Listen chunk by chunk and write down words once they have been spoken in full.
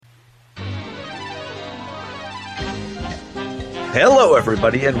Hello,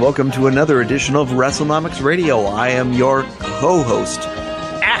 everybody, and welcome to another edition of Wrestlenomics Radio. I am your co-host,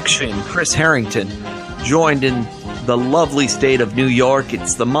 Action Chris Harrington, joined in the lovely state of New York.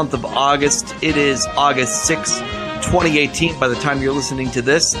 It's the month of August. It is August 6, 2018 by the time you're listening to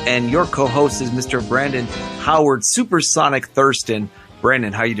this, and your co-host is Mr. Brandon Howard Supersonic Thurston.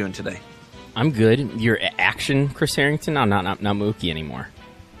 Brandon, how you doing today? I'm good. You're Action Chris Harrington? I'm not Mookie anymore.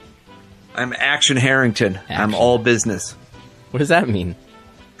 I'm Action Harrington. Action. I'm all business. What does that mean?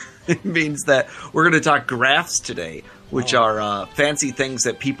 It means that we're going to talk graphs today, which are fancy things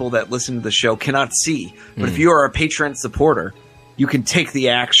that people that listen to the show cannot see. But if you are a Patreon supporter, you can take the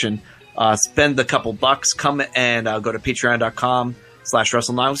action, spend a couple bucks, come and go to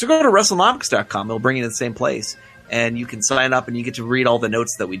patreon.com/Wrestlenomics or go to Wrestlenomics.com. It'll bring you to the same place. And you can sign up and you get to read all the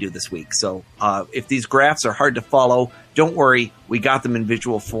notes that we do this week. So if these graphs are hard to follow, don't worry. We got them in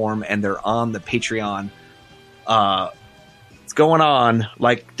visual form and they're on the Patreon. It's going on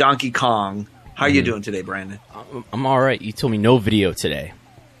like Donkey Kong. How you doing today, Brandon? I'm all right. You told me no video today.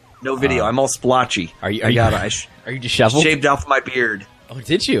 No video. I'm all splotchy. Are you disheveled? Shaved off my beard. Oh,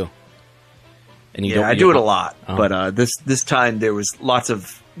 did you? And you I do it a lot. But this time there was lots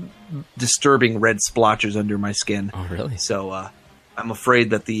of disturbing red splotches under my skin. Oh, really? So I'm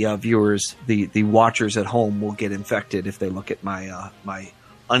afraid that the viewers, the watchers at home, will get infected if they look at my my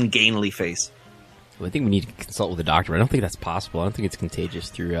ungainly face. Well, I think we need to consult with a doctor. I don't think that's possible. I don't think it's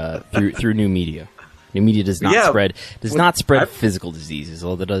contagious through new media. New media does not spread physical diseases,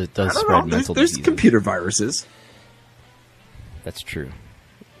 although it does spread mental diseases. There's computer viruses. That's true,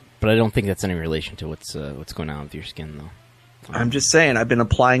 but I don't think that's any relation to what's going on with your skin, though. I'm just saying, I've been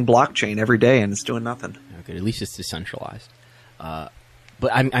applying blockchain every day, and it's doing nothing. Okay, at least it's decentralized. But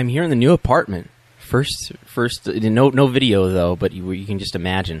I'm here in the new apartment. First, no video though, but you can just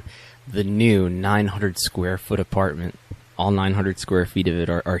imagine the new 900 square foot apartment. All 900 square feet of it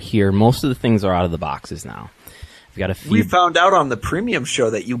are here. Most of the things are out of the boxes now. We've got a few. We found out on the premium show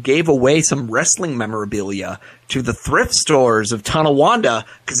that you gave away some wrestling memorabilia to the thrift stores of Tonawanda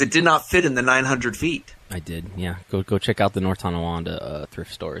because it did not fit in the 900 feet. I did, yeah. Go check out the North Tonawanda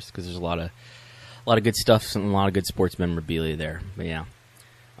thrift stores because there's a lot of good stuff and a lot of good sports memorabilia there. But yeah,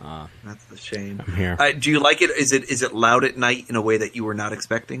 that's the shame. I'm here. Do you like it? Is it loud at night in a way that you were not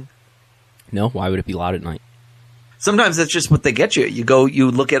expecting? No, why would it be loud at night? Sometimes that's just what they get you.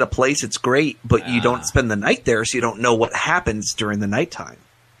 You look at a place, it's great, but you don't spend the night there, so you don't know what happens during the nighttime.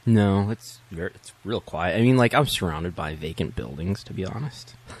 No, it's real quiet. I mean, like, I'm surrounded by vacant buildings, to be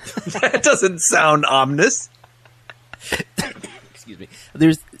honest. That doesn't sound ominous. Excuse me.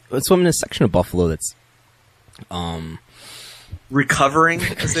 So I'm in a section of Buffalo that's recovering,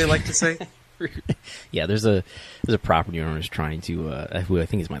 as they like to say. Yeah, there's a property owner who's trying to who I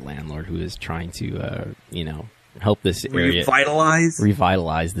think is my landlord, who is trying to help this area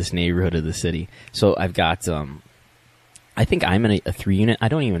revitalize this neighborhood of the city. So I've got I think I'm in a 3-unit, I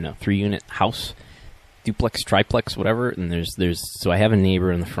don't even know, 3-unit house, duplex, triplex, whatever. And so I have a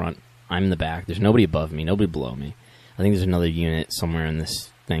neighbor in the front. I'm in the back. There's nobody above me, nobody below me. I think there's another unit somewhere in this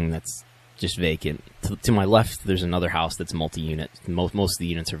thing that's just vacant. To my left, there's another house that's multi-unit. Most of the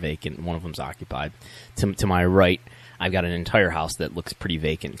units are vacant. One of them's occupied. To my right, I've got an entire house that looks pretty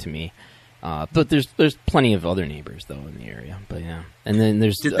vacant to me. But there's plenty of other neighbors though in the area. But yeah, and then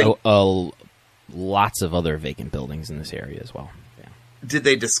there's lots of other vacant buildings in this area as well. Yeah. Did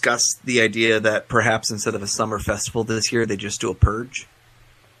they discuss the idea that perhaps instead of a summer festival this year, they just do a purge?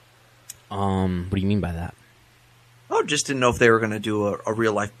 What do you mean by that? Oh, just didn't know if they were going to do a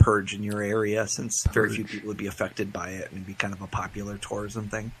real-life purge in your area, since very few people would be affected by it, and it'd be kind of a popular tourism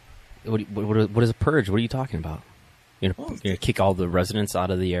thing. What is a purge? What are you talking about? You're going to kick all the residents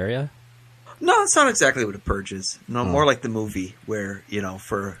out of the area? No, that's not exactly what a purge is. No, more like the movie where,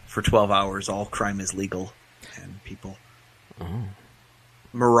 for 12 hours, all crime is legal, and people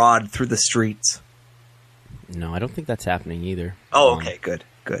maraud through the streets. No, I don't think that's happening either. Oh, okay, good.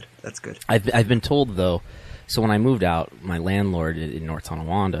 That's good. I've been told, though. So when I moved out, my landlord in North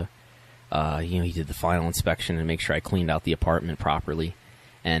Tonawanda, he did the final inspection and make sure I cleaned out the apartment properly.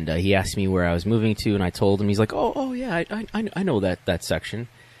 And he asked me where I was moving to, and I told him. He's like, "Oh yeah, I know that section."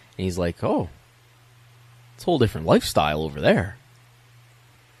 And he's like, "Oh, it's a whole different lifestyle over there."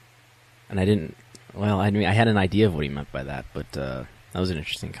 And I didn't. Well, I mean, I had an idea of what he meant by that, but that was an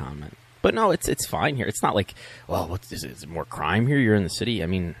interesting comment. But no, it's fine here. It's not like, well, is it more crime here? You're in the city. I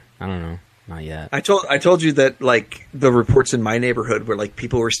mean, I don't know. Not yet. I told you that, like, the reports in my neighborhood were like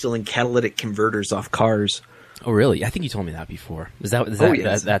people were stealing catalytic converters off cars. Oh, really? I think you told me that before.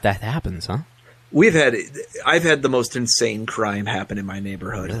 That happens, huh? I've had the most insane crime happen in my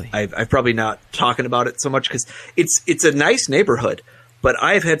neighborhood. Really? I've probably not talking about it so much because it's a nice neighborhood, but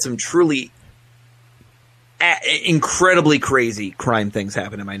I've had some truly incredibly crazy crime things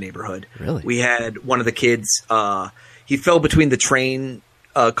happen in my neighborhood. Really? We had one of the kids, he fell between the train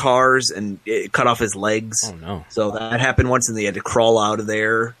cars and it cut off his legs. Oh, no. So that happened once, and they had to crawl out of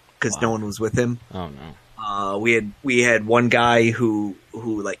there because no one was with him. Oh, no. We had one guy who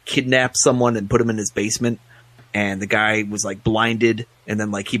like kidnapped someone and put him in his basement, and the guy was like blinded, and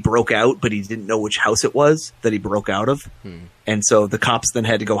then like he broke out, but he didn't know which house it was that he broke out of. And so the cops then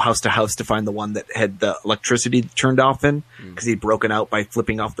had to go house to house to find the one that had the electricity turned off in, because he'd broken out by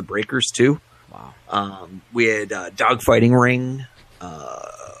flipping off the breakers too. Wow. We had dogfighting ring,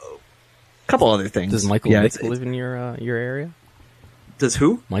 a couple other things. Does Michael Vick live in your area? Does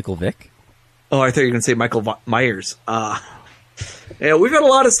who? Michael Vick? Oh, I thought you were going to say Michael Myers. Yeah, we've had a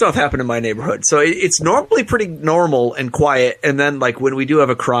lot of stuff happen in my neighborhood. So it's normally pretty normal and quiet. And then, like, when we do have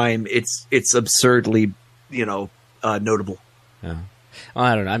a crime, it's absurdly, notable. Yeah. Well,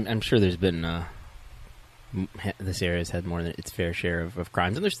 I don't know. I'm sure there's been this area's had more than its fair share of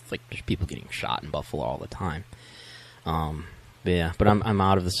crimes. And there's people getting shot in Buffalo all the time. But I'm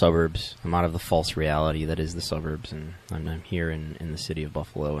out of the suburbs. I'm out of the false reality that is the suburbs, and I'm here in the city of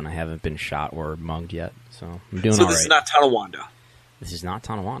Buffalo, and I haven't been shot or mugged yet, so I'm doing all right. So this is not Tonawanda? This is not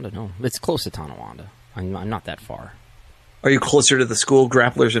Tonawanda, no. It's close to Tonawanda. I'm not that far. Are you closer to the school,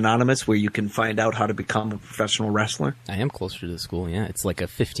 Grapplers Anonymous, where you can find out how to become a professional wrestler? I am closer to the school, yeah. It's like a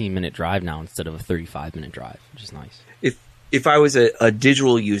 15-minute drive now instead of a 35-minute drive, which is nice. If I was a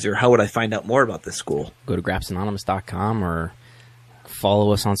digital user, how would I find out more about this school? Go to grapsanonymous.com or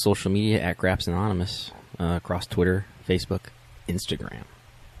follow us on social media at Graps Anonymous across Twitter, Facebook, Instagram.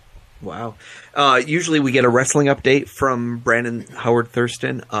 Wow. Usually we get a wrestling update from Brandon Howard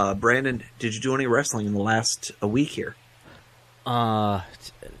Thurston. Brandon, did you do any wrestling in the last week here? No.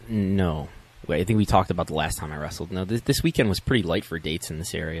 Wait, I think we talked about the last time I wrestled. No, this weekend was pretty light for dates in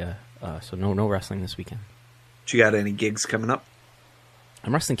this area, so no wrestling this weekend. Do you got any gigs coming up?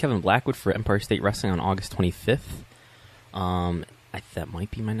 I'm wrestling Kevin Blackwood for Empire State Wrestling on August 25th. That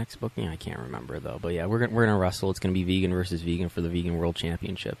might be my next booking. I can't remember though. But yeah, we're gonna wrestle. It's gonna be vegan versus vegan for the Vegan World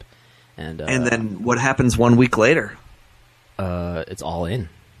Championship. And then what happens 1 week later? It's All In.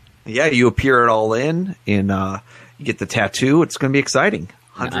 Yeah, you appear at All In, and you get the tattoo. It's gonna be exciting.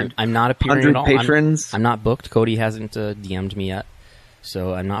 I'm not appearing at all. Patrons. I'm not booked. Cody hasn't DM'd me yet,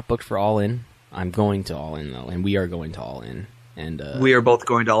 so I'm not booked for All In. I'm going to All In though, and we are going to All In. And we are both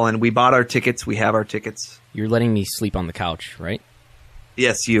going to All In. We bought our tickets. We have our tickets. You're letting me sleep on the couch, right?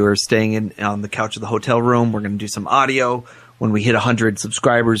 Yes, you are staying on the couch of the hotel room. We're going to do some audio. When we hit 100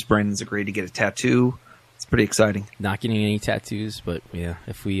 subscribers, Brandon's agreed to get a tattoo. It's pretty exciting. Not getting any tattoos, but yeah,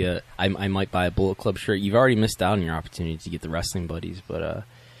 if we, I might buy a Bullet Club shirt. You've already missed out on your opportunity to get the Wrestling Buddies, but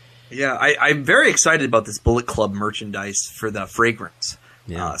yeah, I'm very excited about this Bullet Club merchandise for the fragrance.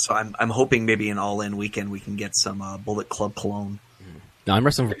 Yeah. So I'm hoping maybe an All-In weekend we can get some Bullet Club cologne. No, I'm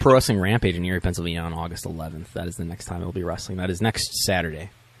wrestling for Pro Wrestling Rampage in Erie, Pennsylvania on August 11th. That is the next time I'll be wrestling. That is next Saturday.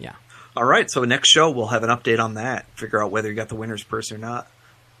 Yeah. All right. So next show, we'll have an update on that. Figure out whether you got the winner's purse or not.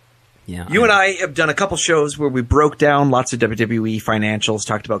 Yeah. You and I have done a couple shows where we broke down lots of WWE financials,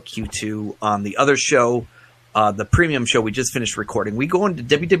 talked about Q2. On the other show, the premium show we just finished recording, we go into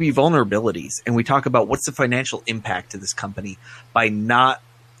WWE vulnerabilities, and we talk about what's the financial impact to this company by not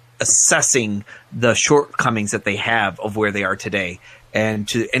assessing the shortcomings that they have of where they are today. And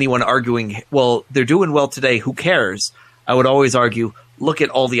to anyone arguing, well, they're doing well today, who cares? I would always argue, look at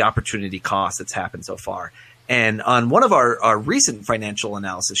all the opportunity cost that's happened so far. And on one of our recent financial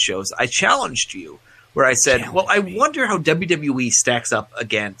analysis shows, I challenged you where I said, I wonder how WWE stacks up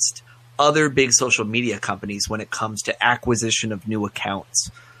against other big social media companies when it comes to acquisition of new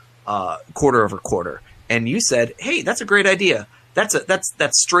accounts quarter over quarter. And you said, hey, that's a great idea. That's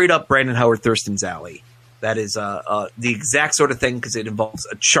straight up Brandon Howard Thurston's alley. That is the exact sort of thing because it involves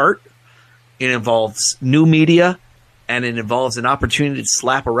a chart, it involves new media, and it involves an opportunity to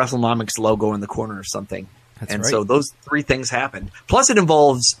slap a Wrestlenomics logo in the corner or something. That's right. So those three things happened. Plus, it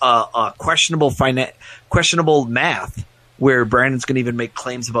involves questionable math, where Brandon's going to even make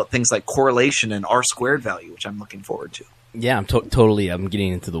claims about things like correlation and R-squared value, which I'm looking forward to. Yeah, I'm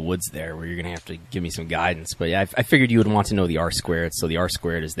getting into the woods there, where you're going to have to give me some guidance. But yeah, I figured you would want to know the R-squared, so the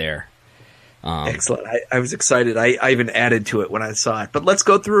R-squared is there. Excellent. I was excited. I even added to it when I saw it. But let's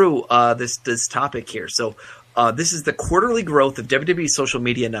go through this topic here. So this is the quarterly growth of WWE social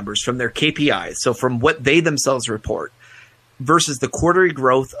media numbers from their KPIs, so from what they themselves report, versus the quarterly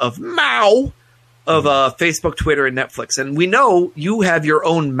growth of Mao of Facebook, Twitter, and Netflix. And we know you have your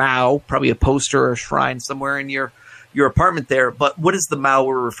own MAU, probably a poster or a shrine somewhere in your apartment there. But what is the MAU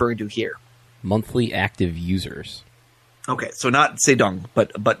we're referring to here? Monthly active users. Okay, so not Sedong,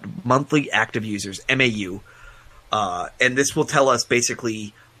 but monthly active users, MAU. And this will tell us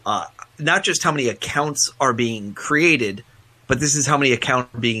basically not just how many accounts are being created, but this is how many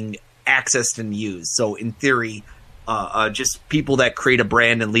accounts are being accessed and used. So in theory, just people that create a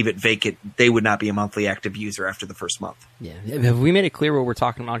brand and leave it vacant, they would not be a monthly active user after the first month. Yeah. Have we made it clear what we're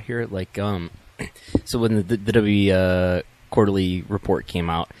talking about here? Like, so when the WWE quarterly report came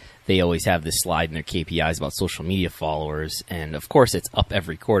out, they always have this slide in their KPIs about social media followers. And of course, it's up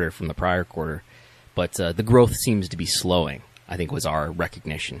every quarter from the prior quarter. But the growth seems to be slowing, I think was our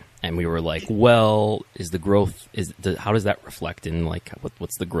recognition. And we were like, well, how does that reflect in, like,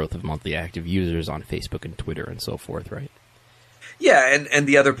 what's the growth of monthly active users on Facebook and Twitter and so forth, right? Yeah, and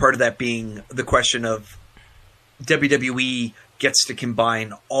the other part of that being the question of WWE gets to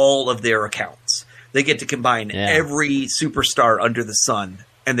combine all of their accounts. They get to combine every superstar under the sun,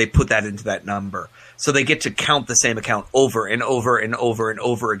 and they put that into that number. So they get to count the same account over and over and over and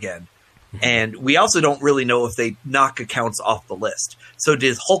over again. And we also don't really know if they knock accounts off the list. So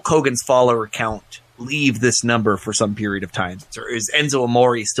does Hulk Hogan's follower account leave this number for some period of time? Or is Enzo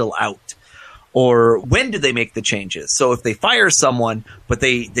Amore still out? Or when do they make the changes? So if they fire someone, but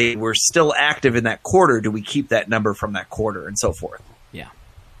they were still active in that quarter, do we keep that number from that quarter and so forth? Yeah.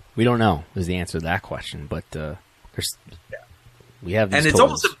 We don't know is the answer to that question, but we have these and it's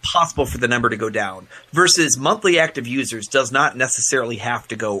totals. almost impossible for the number to go down versus monthly active users does not necessarily have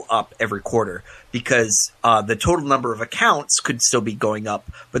to go up every quarter because the total number of accounts could still be going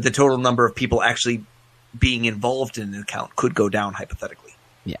up, but the total number of people actually being involved in an account could go down hypothetically.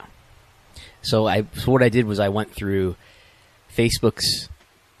 Yeah. So what I did was I went through Facebook's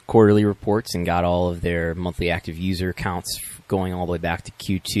quarterly reports and got all of their monthly active user counts going all the way back to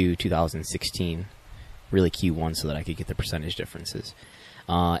Q2 2016. Really Q1 so that I could get the percentage differences.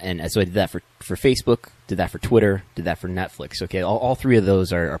 And so I did that for Facebook, did that for Twitter, did that for Netflix. Okay, all three of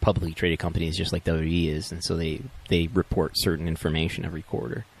those are publicly traded companies just like WWE is, and so they report certain information every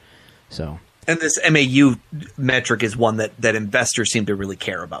quarter. So. And this MAU metric is one that investors seem to really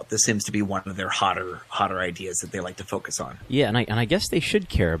care about. This seems to be one of their hotter ideas that they like to focus on. Yeah, and I guess they should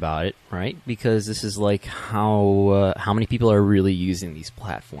care about it, right? Because this is like how many people are really using these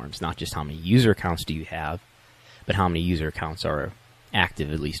platforms, not just how many user accounts do you have, but how many user accounts are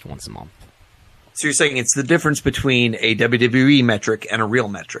active at least once a month. So you're saying it's the difference between a WWE metric and a real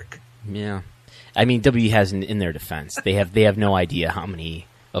metric? Yeah. I mean, WWE has in their defense, they have no idea how many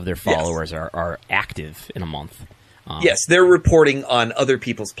of their followers are active in a month. Yes, they're reporting on other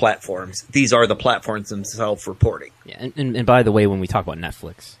people's platforms. These are the platforms themselves reporting. Yeah, and by the way, when we talk about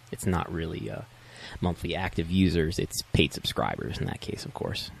Netflix, it's not really monthly active users. It's paid subscribers in that case, of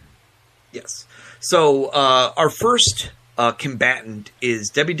course. Yes. So our first combatant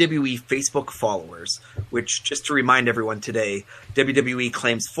is WWE Facebook followers, which, just to remind everyone today, WWE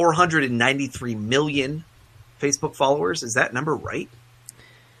claims 493 million Facebook followers. Is that number right?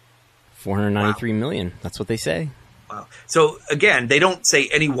 493 million. That's what they say. Wow. So, again, they don't say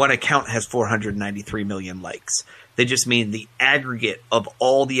any one account has 493 million likes. They just mean the aggregate of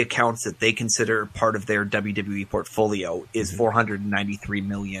all the accounts that they consider part of their WWE portfolio is 493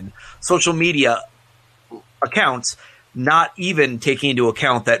 million social media accounts, not even taking into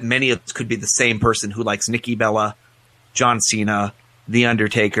account that many of us could be the same person who likes Nikki Bella, John Cena, The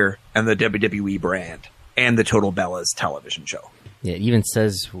Undertaker, and the WWE brand, and the Total Bellas television show. Yeah, it even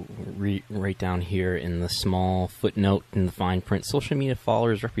says right down here in the small footnote in the fine print, social media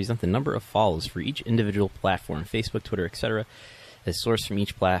followers represent the number of follows for each individual platform, Facebook, Twitter, etc., as sourced from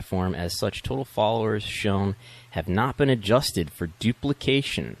each platform. As such, total followers shown have not been adjusted for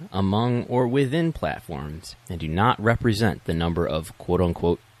duplication among or within platforms and do not represent the number of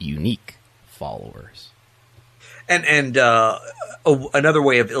quote-unquote unique followers. And another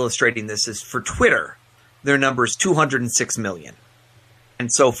way of illustrating this is for Twitter, their number is 206 million.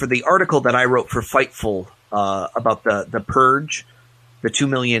 And so for the article that I wrote for Fightful about the purge, the 2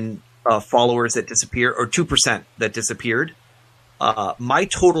 million followers that disappear, or 2% that disappeared, my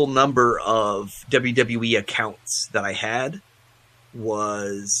total number of WWE accounts that I had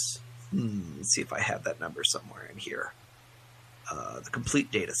was, let's see if I have that number somewhere in here. The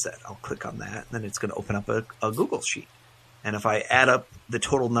complete data set. I'll click on that, and then it's going to open up a Google sheet. And if I add up the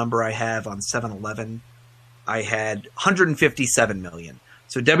total number I have on 7-Eleven, I had 157 million.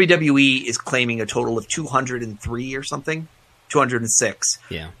 So WWE is claiming a total of 203 or something, 206.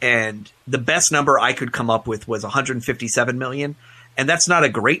 Yeah. And the best number I could come up with was 157 million. And that's not a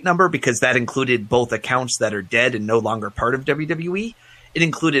great number because that included both accounts that are dead and no longer part of WWE. It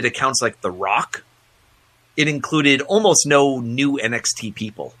included accounts like The Rock. It included almost no new NXT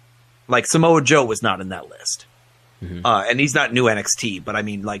people. Like Samoa Joe was not in that list. Mm-hmm. And he's not new NXT, but I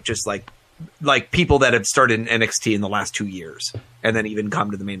mean like just like people that have started in NXT in the last 2 years and then even come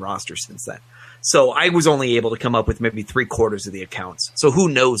to the main roster since then. So I was only able to come up with maybe 3/4 of the accounts. So who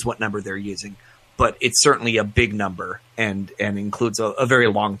knows what number they're using, but it's certainly a big number and includes a very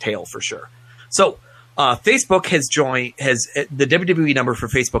long tail for sure. So Facebook has the WWE number for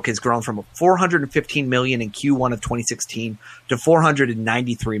Facebook has grown from 415 million in Q1 of 2016 to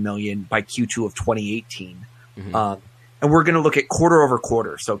 493 million by Q2 of 2018. Mm-hmm. And we're going to look at quarter over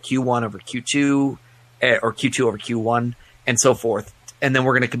quarter. So Q1 over Q2 or Q2 over Q1 and so forth. And then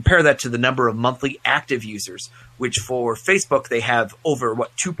we're going to compare that to the number of monthly active users, which for Facebook, they have over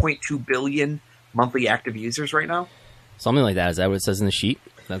 2.2 billion monthly active users right now. Something like that. Is that what it says in the sheet?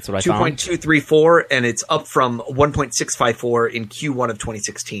 That's what I found. 2.234, and it's up from 1.654 in Q1 of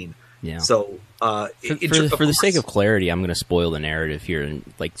 2016. Yeah. So for the sake of clarity, I'm going to spoil the narrative here.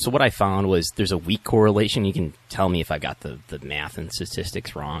 And so what I found was there's a weak correlation. You can tell me if I got the math and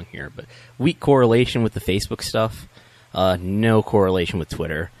statistics wrong here, but weak correlation with the Facebook stuff. No correlation with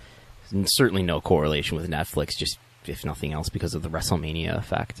Twitter. And certainly no correlation with Netflix, just if nothing else because of the WrestleMania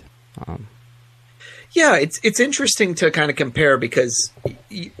effect. Yeah, it's interesting to kind of compare because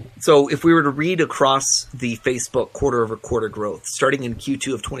so if we were to read across the Facebook quarter over quarter growth, starting in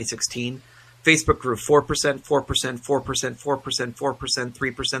Q2 of 2016, Facebook grew 4%, 4%, 4%, 4%, 4%, 4%, 3%,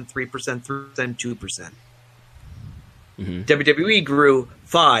 3%, 3%, 2%. Mm-hmm. WWE grew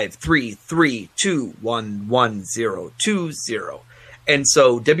 5, 3, 3, 2, 1, 1, 0, 2, 0. And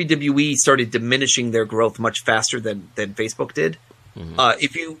so WWE started diminishing their growth much faster than Facebook did. Mm-hmm.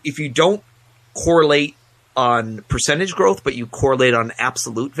 If you don't correlate on percentage growth, but you correlate on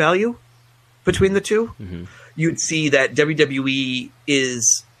absolute value between the two, mm-hmm. you'd see that WWE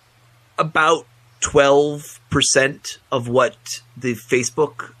is about 12% of what the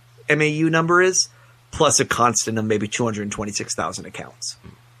Facebook MAU number is, plus a constant of maybe 226,000 accounts.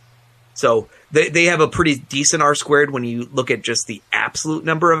 So they have a pretty decent R squared when you look at just the absolute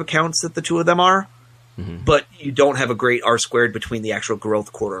number of accounts that the two of them are. Mm-hmm. But you don't have a great R squared between the actual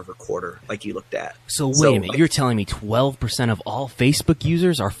growth quarter over quarter like you looked at. So wait a minute, you're telling me 12% of all Facebook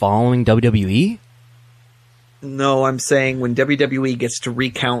users are following WWE? No, I'm saying when WWE gets to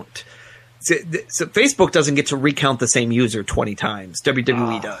recount... So Facebook doesn't get to recount the same user 20 times.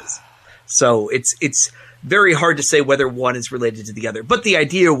 WWE does. So it's very hard to say whether one is related to the other. But the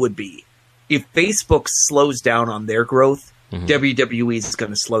idea would be if Facebook slows down on their growth, mm-hmm. WWE is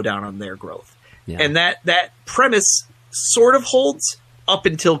going to slow down on their growth. Yeah. And that premise sort of holds up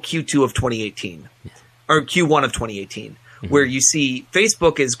until Q2 of 2018 or Q1 of 2018, mm-hmm. where you see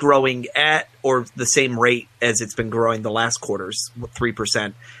Facebook is growing at or the same rate as it's been growing the last quarters,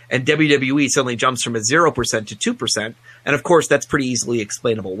 3%. And WWE suddenly jumps from a 0% to 2%. And of course, that's pretty easily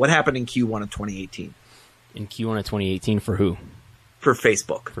explainable. What happened in Q1 of 2018? In Q1 of 2018 for who? For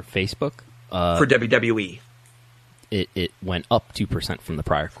Facebook. For Facebook? For WWE. It went up 2% from the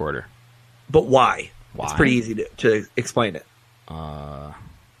prior quarter. But why? It's pretty easy to explain it. I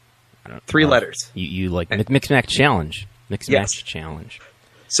don't. 3 letters. You like mix match challenge? Mix match challenge.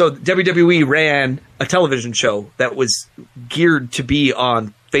 So WWE ran a television show that was geared to be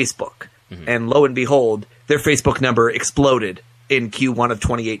on Facebook, mm-hmm. and lo and behold, their Facebook number exploded in Q1 of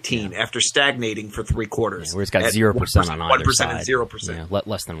 2018 after stagnating for 3 quarters. Yeah, where it's got 0% on either 1% side. And 0%. Yeah,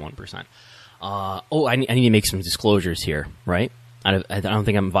 less than 1%. I need to make some disclosures here, right? I don't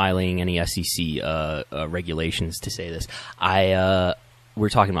think I'm violating any SEC regulations to say this. We're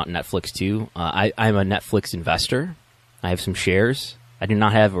talking about Netflix too. I'm a Netflix investor. I have some shares. I do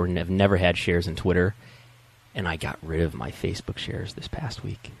not have or have never had shares in Twitter, and I got rid of my Facebook shares this past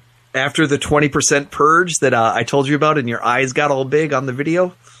week. After the 20% purge that I told you about and your eyes got all big on the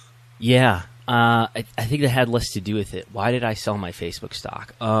video? Yeah. I think that had less to do with it. Why did I sell my Facebook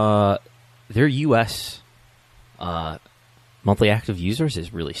stock? Their U.S. Monthly active users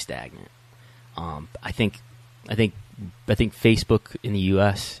is really stagnant. I think Facebook in the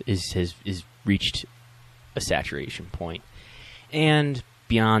U.S. has reached a saturation point, and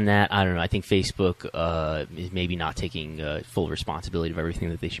beyond that, I don't know. I think Facebook is maybe not taking full responsibility of everything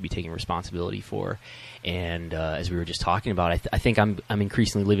that they should be taking responsibility for. And as we were just talking about, I think I'm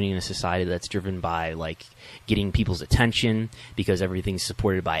increasingly living in a society that's driven by like getting people's attention because everything's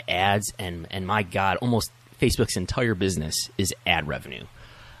supported by ads. And my God, almost Facebook's entire business is ad revenue,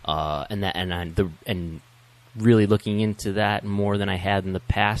 and really looking into that more than I had in the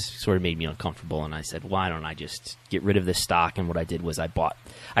past sort of made me uncomfortable, and I said, why don't I just get rid of this stock? And what I did was I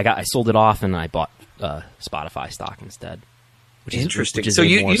sold it off, and I bought Spotify stock instead. Which Interesting. Is so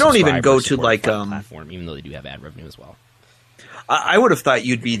you don't even go to like platform, even though they do have ad revenue as well. I would have thought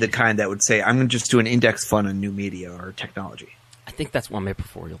you'd be the kind that would say, I'm going to just do an index fund on new media or technology. I think that's what my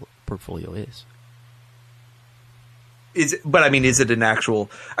portfolio is. Is it an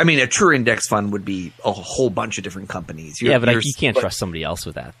actual? I mean, a true index fund would be a whole bunch of different companies. You can't trust somebody else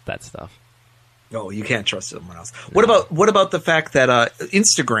with that stuff. No, you can't trust someone else. No. What about the fact that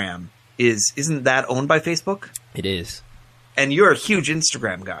Instagram isn't that owned by Facebook? It is. And you're a huge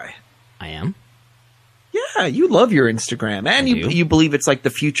Instagram guy. I am. Yeah, you love your Instagram, and you believe it's like the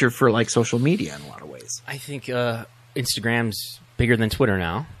future for like social media in a lot of ways. I think Instagram's bigger than Twitter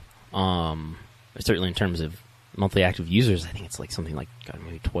now. Certainly in terms of monthly active users, I think it's like something like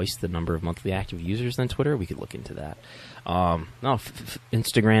maybe twice the number of monthly active users than Twitter. We could look into that.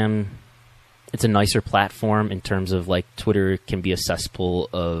 Instagram, it's a nicer platform in terms of like Twitter can be a cesspool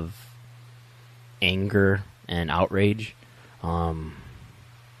of anger and outrage. And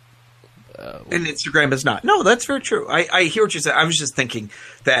Instagram is not. No, that's very true. I hear what you're saying. I was just thinking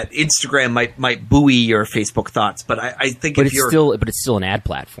that Instagram might buoy your Facebook thoughts, but I think it's still an ad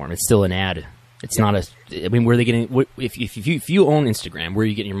platform. It's still an ad. It's not a. I mean, where are they getting? If you own Instagram, where are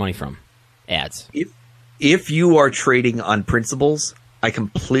you getting your money from? Ads. If you are trading on principles, I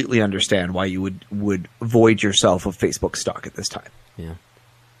completely understand why you would void yourself of Facebook stock at this time. Yeah.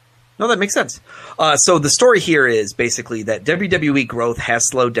 No, that makes sense. So the story here is basically that WWE growth has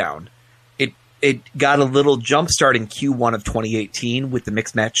slowed down. It got a little jump start in Q1 of 2018 with the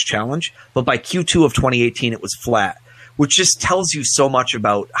Mixed Match Challenge, but by Q2 of 2018 it was flat, which just tells you so much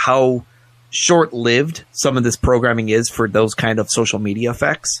about how short-lived some of this programming is for those kind of social media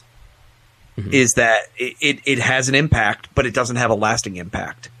effects. Mm-hmm. Is that it has an impact, but it doesn't have a lasting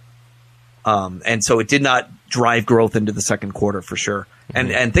impact. And so it did not drive growth into the second quarter for sure.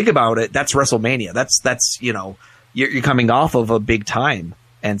 Mm-hmm. And think about it, that's WrestleMania. That's you're coming off of a big time.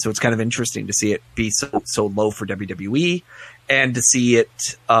 And so it's kind of interesting to see it be so low for WWE, and to see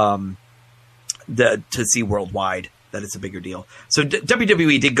it to see worldwide that it's a bigger deal. So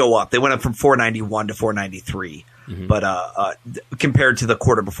WWE did go up; they went up from 491 to 493, mm-hmm. but compared to the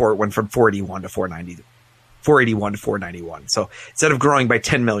quarter before, it went from 481 to 481 to 491. So instead of growing by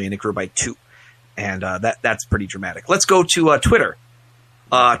 10 million, it grew by 2, and that's pretty dramatic. Let's go to Twitter.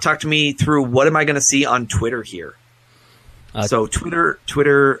 Talk to me through what am I going to see on Twitter here. So Twitter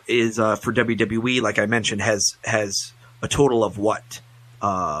is for WWE, like I mentioned, has a total of what?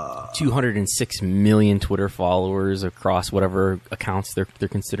 206 million Twitter followers across whatever accounts they're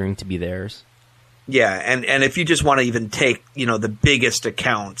considering to be theirs. Yeah, and if you just want to even take the biggest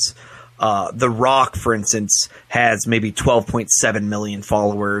accounts, The Rock, for instance, has maybe 12.7 million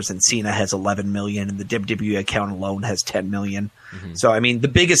followers, and Cena has 11 million, and the WWE account alone has 10 million. Mm-hmm. So I mean, the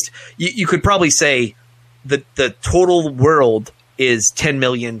biggest you could probably say. The total world is 10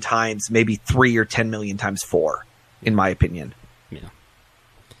 million times maybe 3 or 10 million times 4, in my opinion.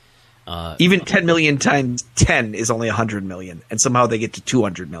 Yeah. Even 10 million times 10 is only 100 million, and somehow they get to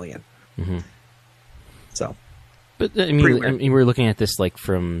 200 million. Mm-hmm. So, but I mean, we're looking at this like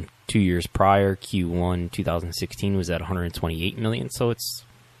from 2 years prior. Q1 2016 was at 128 million, so it's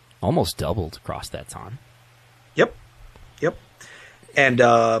almost doubled across that time. Yep. And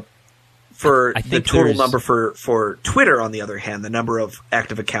for the total number for Twitter, on the other hand, the number of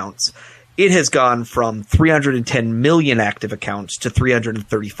active accounts, it has gone from 310 million active accounts to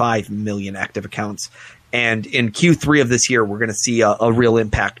 335 million active accounts. And in Q3 of this year, we're going to see a real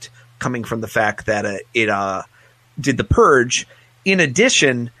impact coming from the fact that it did the purge. In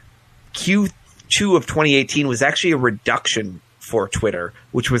addition, Q2 of 2018 was actually a reduction for Twitter,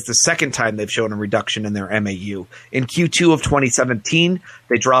 which was the second time they've shown a reduction in their MAU. In Q2 of 2017,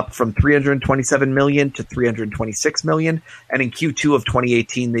 they dropped from 327 million to 326 million, and in Q2 of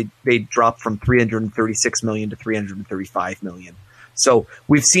 2018, they dropped from 336 million to 335 million. So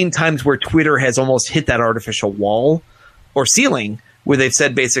we've seen times where Twitter has almost hit that artificial wall or ceiling, where they've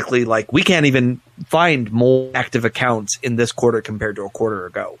said basically, like, we can't even find more active accounts in this quarter compared to a quarter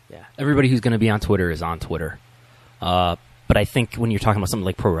ago. Yeah, everybody who's going to be on Twitter is on Twitter. But I think when you're talking about something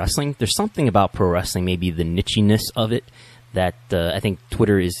like pro wrestling, there's something about pro wrestling, maybe the nichiness of it, that I think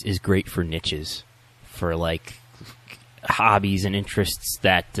Twitter is great for niches, for like hobbies and interests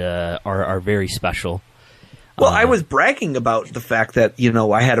that are very special. Well, I was bragging about the fact that,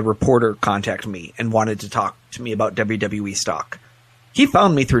 I had a reporter contact me and wanted to talk to me about WWE stock. He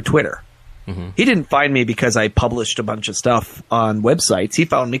found me through Twitter. Mm-hmm. He didn't find me because I published a bunch of stuff on websites. He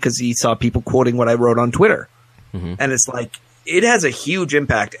found me because he saw people quoting what I wrote on Twitter. And it's like, it has a huge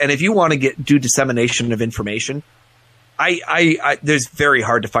impact. And if you want to do dissemination of information, there's very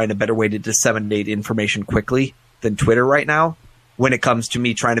hard to find a better way to disseminate information quickly than Twitter right now when it comes to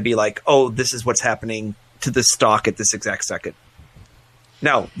me trying to be like, oh, this is what's happening to this stock at this exact second.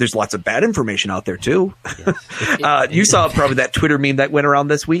 Now, there's lots of bad information out there too. Yes. You saw probably that Twitter meme that went around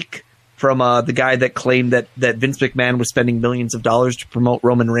this week from the guy that claimed that Vince McMahon was spending millions of dollars to promote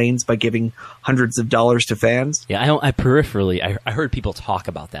Roman Reigns by giving hundreds of dollars to fans. Yeah, I peripherally, I heard people talk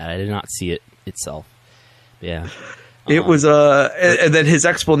about that. I did not see it itself. Yeah. It was and then his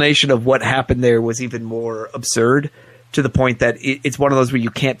explanation of what happened there was even more absurd, to the point that it's one of those where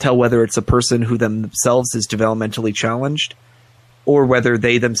you can't tell whether it's a person who themselves is developmentally challenged or whether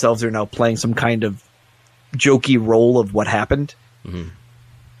they themselves are now playing some kind of jokey role of what happened.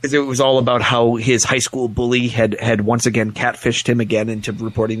 Because it was all about how his high school bully had once again catfished him again into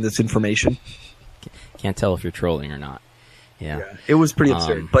reporting this information. Can't tell if you're trolling or not. Yeah. It was pretty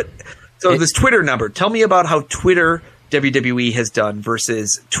absurd. But so this Twitter number, tell me about how Twitter WWE has done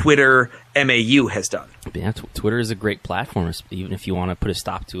versus Twitter MAU has done. Yeah, Twitter is a great platform. Even if you want to put a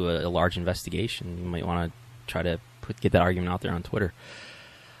stop to a large investigation, you might want to try to get that argument out there on Twitter.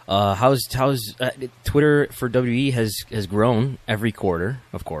 How's Twitter for WWE has grown every quarter,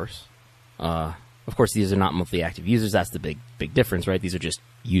 of course. Of course, these are not monthly active users. That's the big difference, right? These are just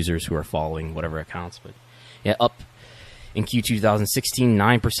users who are following whatever accounts. But yeah, up in Q2 2016,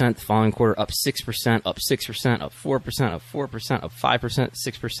 9%. The following quarter, up 6%, up 6%, up 4%, up 4%, up 5%,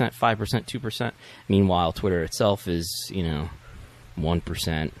 6%, 5%, 2%. Meanwhile, Twitter itself is, 1%,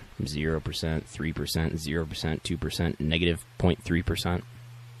 0%, 3%, 0%, 2%, negative 0.3%.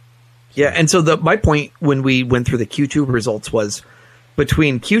 Yeah, and so my point when we went through the Q2 results was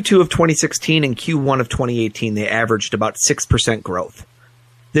between Q2 of 2016 and Q1 of 2018, they averaged about 6% growth.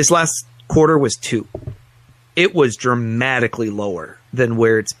 This last quarter was 2%. It was dramatically lower than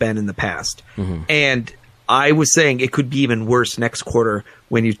where it's been in the past. And I was saying it could be even worse next quarter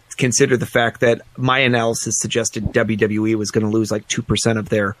when you consider the fact that my analysis suggested WWE was going to lose like 2% of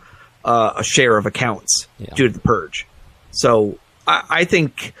their a share of accounts due to the purge. So I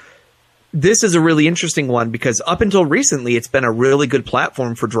think this is a really interesting one because up until recently, it's been a really good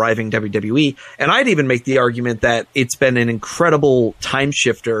platform for driving WWE. And I'd even make the argument that it's been an incredible time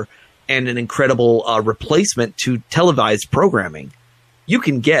shifter and an incredible replacement to televised programming. You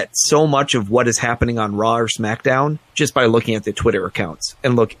can get so much of what is happening on Raw or SmackDown just by looking at the Twitter accounts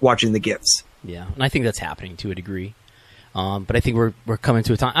and watching the GIFs. Yeah, and I think that's happening to a degree. But I think we're coming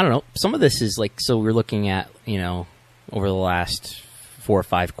to a time. I don't know. Some of this is like, so we're looking at, over the last 4 or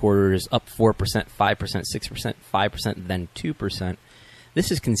 5 quarters, up 4%, 5%, 6%, 5%, then 2%. This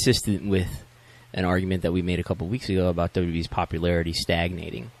is consistent with an argument that we made a couple of weeks ago about WWE's popularity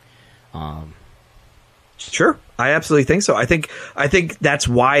stagnating. Sure, I absolutely think so. I think that's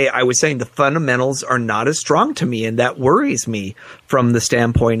why I was saying the fundamentals are not as strong to me, and that worries me from the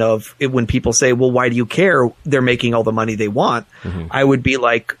standpoint of when people say, well, why do you care? They're making all the money they want. I would be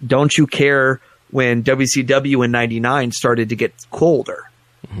like, don't you care when WCW in 99 started to get colder?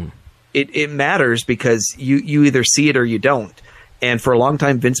 It matters because you either see it or you don't. And for a long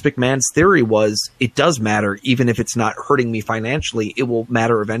time, Vince McMahon's theory was it does matter. Even if it's not hurting me financially, it will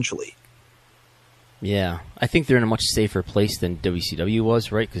matter eventually. Yeah, I think they're in a much safer place than WCW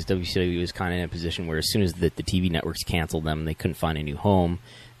was, right? Because WCW was kind of in a position where as soon as the TV networks canceled them, they couldn't find a new home.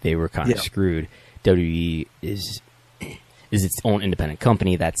 They were kind of screwed. WWE is its own independent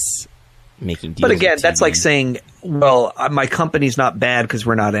company that's making deals. But again, that's like saying, well, my company's not bad because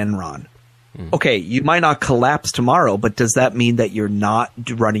we're not Enron. Okay, you might not collapse tomorrow, but does that mean that you're not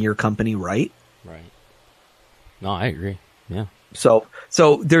running your company right? Right. No, I agree. Yeah. So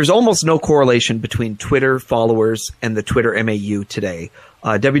there's almost no correlation between Twitter followers and the Twitter MAU today.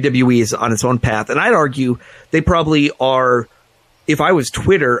 WWE is on its own path, and I'd argue they probably are. If I was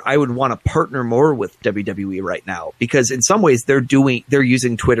Twitter, I would want to partner more with WWE right now because in some ways they're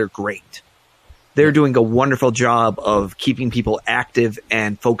using Twitter great. They're doing a wonderful job of keeping people active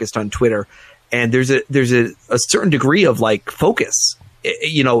and focused on Twitter, and there's a certain degree of like focus,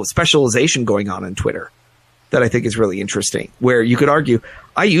 specialization going on in Twitter that I think is really interesting, where you could argue,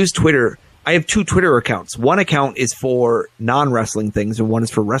 I use Twitter. I have 2 Twitter accounts. One account is for non-wrestling things and one is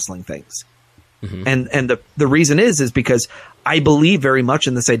for wrestling things. And the reason is because I believe very much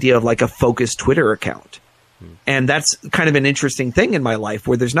in this idea of like a focused Twitter account. And that's kind of an interesting thing in my life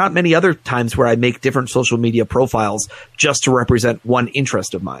where there's not many other times where I make different social media profiles just to represent one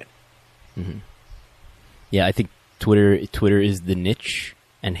interest of mine. Yeah, I think Twitter is the niche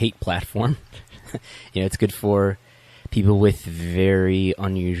and hate platform. It's good for people with very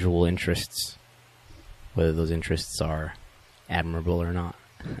unusual interests. whether those interests are admirable or not.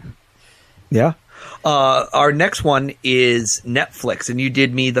 Yeah. Our next one is Netflix, and you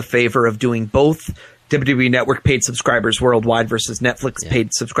did me the favor of doing both WWE Network paid subscribers worldwide versus Netflix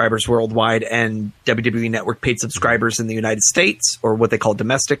paid subscribers worldwide, and WWE Network paid subscribers in the United States, or what they call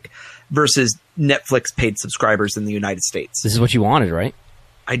domestic, versus Netflix paid subscribers in the United States. This is what you wanted, right?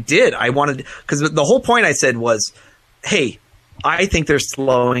 I did. I wanted, because the whole point I said was, hey, I think they're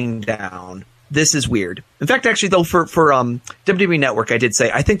slowing down. This is weird. In fact, actually, though, for WWE Network, I did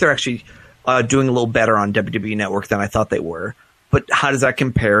say I think they're actually doing a little better on WWE Network than I thought they were. But how does that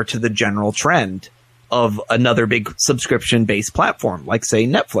compare to the general trend of another big subscription-based platform, like, say,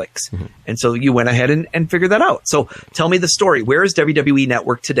 Netflix? Mm-hmm. And so you went ahead and figured that out. So tell me the story. Where is WWE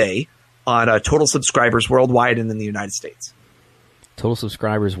Network today on total subscribers worldwide and in the United States? Total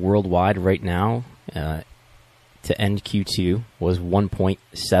subscribers worldwide right now to end Q2 was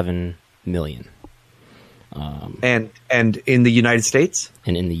 1.7 million. And in the United States?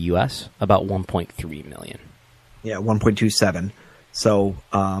 And in the U.S., about 1.3 million. Yeah, 1.27. So,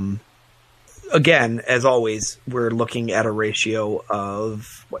 again, as always, we're looking at a ratio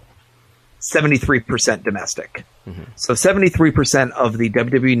of, 73% domestic. Mm-hmm. So 73% of the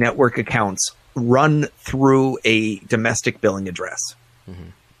WWE Network accounts run through a domestic billing address. Mm-hmm.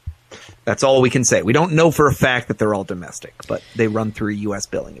 That's all we can say. We don't know for a fact that they're all domestic, but they run through a U.S.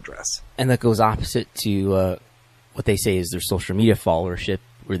 billing address. And that goes opposite to what they say is their social media followership,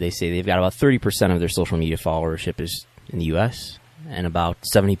 where they say they've got about 30% of their social media followership is in the U.S., and about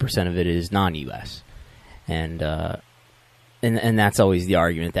 70% of it is non-U.S. And that's always the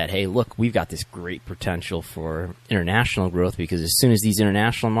argument that, hey, look, we've got this great potential for international growth, because as soon as these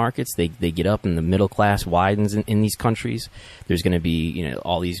international markets, they get up and the middle class widens in these countries, there's going to be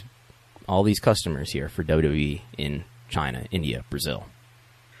all these customers here for WWE in China, India, Brazil.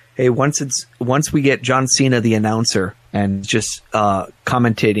 Hey, once we get John Cena, the announcer, and just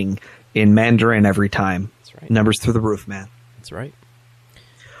commentating in Mandarin every time, that's right. Numbers through the roof, man. That's right.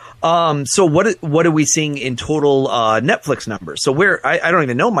 So what are we seeing in total Netflix numbers? So I don't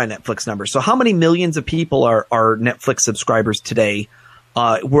even know my Netflix numbers. So how many millions of people are Netflix subscribers today,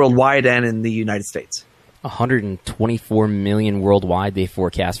 worldwide and in the United States? 124 million worldwide. They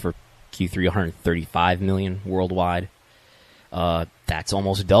forecast for Q3 135 million worldwide. That's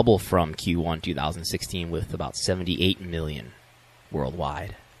almost double from Q1 2016 with about 78 million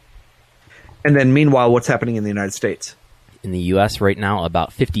worldwide. And then meanwhile, what's happening in the United States? In the U.S. right now,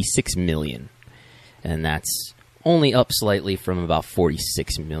 about 56 million. And that's only up slightly from about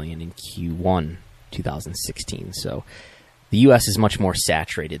 46 million in Q1 2016. So the U.S. is much more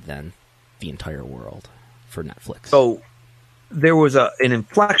saturated than the entire world for Netflix. So there was an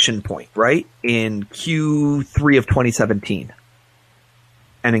inflection point, right, in Q3 of 2017.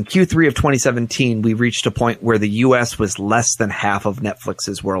 And in Q3 of 2017, we reached a point where the U.S. was less than half of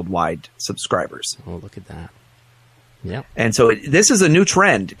Netflix's worldwide subscribers. Oh, look at that. Yeah. And so this is a new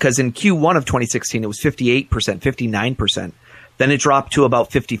trend, because in Q1 of 2016, it was 58%, 59%. Then it dropped to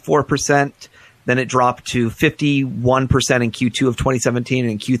about 54%. Then it dropped to 51% in Q2 of 2017.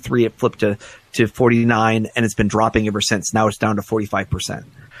 And in Q3, it flipped to 49, and it's been dropping ever since. Now it's down to 45%.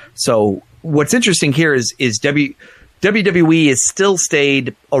 So what's interesting here is WWE has still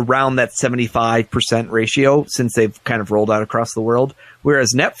stayed around that 75% ratio since they've kind of rolled out across the world,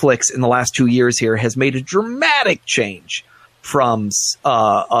 whereas Netflix in the last 2 years here has made a dramatic change from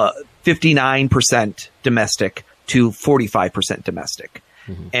 59% domestic to 45% domestic.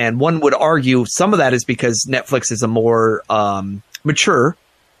 Mm-hmm. And one would argue some of that is because Netflix is a more mature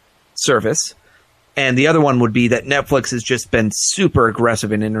service. And the other one would be that Netflix has just been super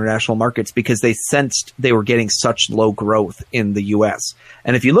aggressive in international markets because they sensed they were getting such low growth in the U.S.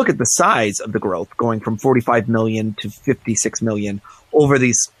 And if you look at the size of the growth, going from 45 million to 56 million over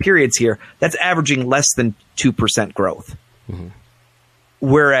these periods here, that's averaging less than 2% growth. Mm-hmm.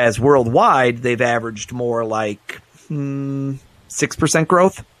 Whereas worldwide, they've averaged more like 6%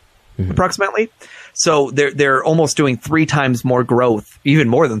 growth, mm-hmm. approximately. So they're almost doing 3 times more growth, even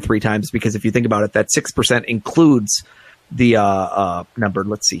more than 3 times, because if you think about it, that 6% includes the number.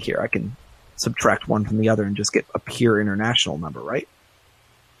 Let's see here. I can subtract one from the other and just get a pure international number, right?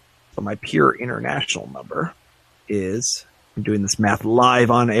 So my pure international number is, I'm doing this math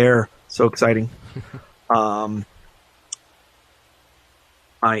live on air. So exciting. My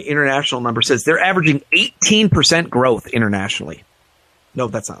international number says they're averaging 18% growth internationally. No,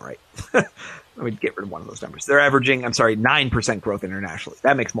 that's not right. Let me get rid of one of those numbers. They're averaging, 9% growth internationally.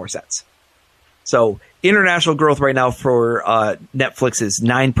 That makes more sense. So international growth right now for Netflix is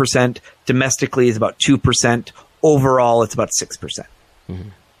 9%. Domestically is about 2%. Overall, it's about 6%. Mm-hmm.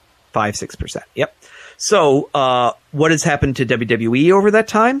 5-6%. Yep. So what has happened to WWE over that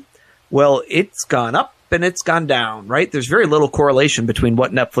time? Well, it's gone up and it's gone down, right? There's very little correlation between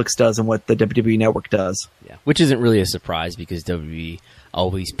what Netflix does and what the WWE Network does. Yeah, which isn't really a surprise because WWE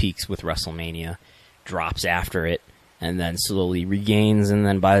always peaks with WrestleMania, drops after it, and then slowly regains, and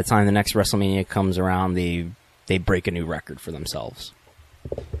then by the time the next WrestleMania comes around, they break a new record for themselves.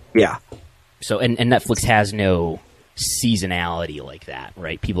 Yeah. So, and Netflix has no seasonality like that,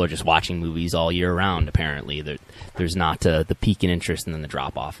 right? People are just watching movies all year round, apparently. There's not the peak in interest and then the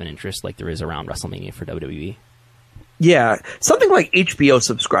drop-off in interest like there is around WrestleMania for WWE. Yeah, something like HBO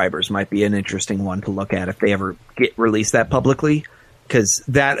subscribers might be an interesting one to look at if they ever release that publicly, because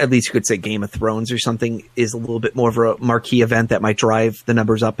that, at least you could say Game of Thrones or something, is a little bit more of a marquee event that might drive the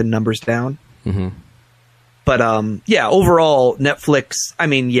numbers up and numbers down. Mm-hmm. But yeah, overall, Netflix, I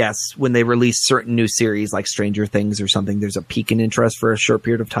mean, yes, when they release certain new series like Stranger Things or something, there's a peak in interest for a short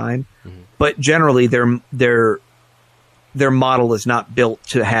period of time. Mm-hmm. But generally, their model is not built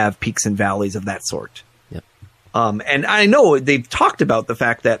to have peaks and valleys of that sort. Yep. And I know they've talked about the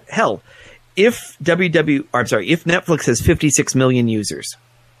fact that, hell, if Netflix has 56 million users,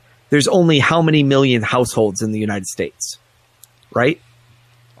 there's only how many million households in the United States, right?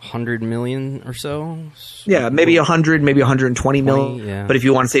 100 million or so? Yeah, maybe 100, maybe 120 million. Yeah. But if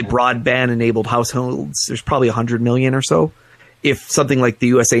you want to say broadband-enabled households, there's probably 100 million or so. If something like the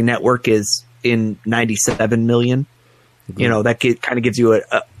USA Network is in 97 million, you know, that kind of gives you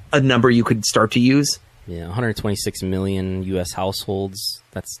a number you could start to use. Yeah, 126 million U.S. households.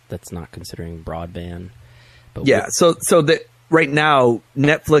 That's not considering broadband. But yeah, so that right now,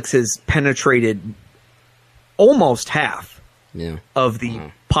 Netflix has penetrated almost half of the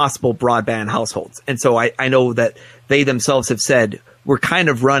possible broadband households. And so I know that they themselves have said, we're kind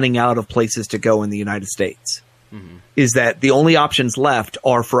of running out of places to go in the United States. Mm-hmm. Is that the only options left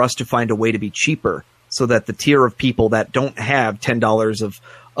are for us to find a way to be cheaper so that the tier of people that don't have $10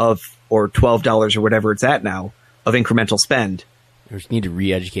 of or $12 or whatever it's at now of incremental spend. We just need to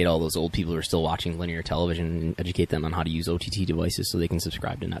re-educate all those old people who are still watching linear television and educate them on how to use OTT devices so they can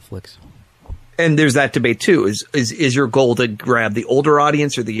subscribe to Netflix. And there's that debate too. Is your goal to grab the older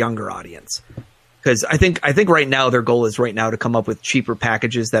audience or the younger audience? Because I think right now their goal is right now to come up with cheaper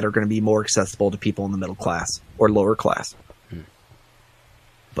packages that are going to be more accessible to people in the middle class or lower class.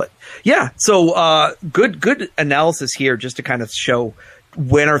 But yeah, so good analysis here just to kind of show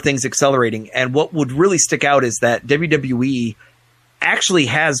when are things accelerating. And what would really stick out is that WWE actually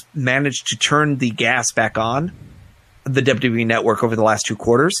has managed to turn the gas back on the WWE Network over the last 2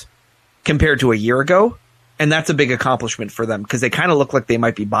 quarters compared to a year ago. And that's a big accomplishment for them because they kind of look like they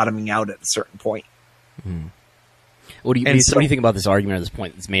might be bottoming out at a certain point. Mm. What do you think about this argument at this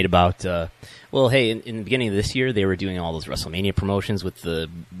point that's made about, well, hey, in the beginning of this year, they were doing all those WrestleMania promotions with the,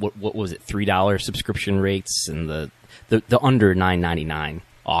 what was it, $3 subscription rates and the under $9.99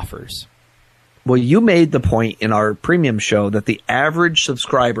 offers. Well, you made the point in our premium show that the average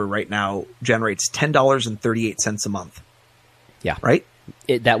subscriber right now generates $10.38 a month. Yeah. Right?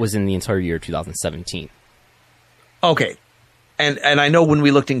 That was in the entire year of 2017. Okay. And I know when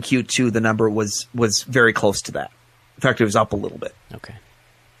we looked in Q2, the number was very close to that. In fact, it was up a little bit. Okay.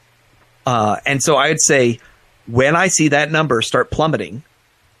 And so I'd say when I see that number start plummeting,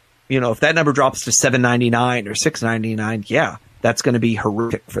 you know, if that number drops to $7.99 or $6.99, yeah, that's going to be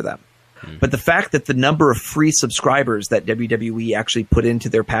horrific for them. Mm. But the fact that the number of free subscribers that WWE actually put into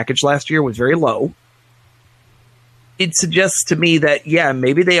their package last year was very low, it suggests to me that, yeah,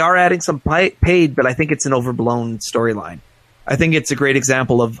 maybe they are adding some paid, but I think it's an overblown storyline. I think it's a great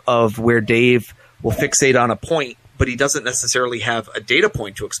example of where Dave will fixate on a point, but he doesn't necessarily have a data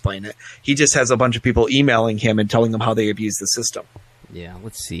point to explain it. He just has a bunch of people emailing him and telling them how they abuse the system. Yeah,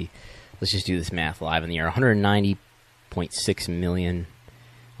 let's see. Let's just do this math live in the air. 190.6 million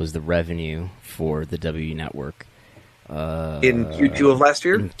was the revenue for the W Network. In Q2 of last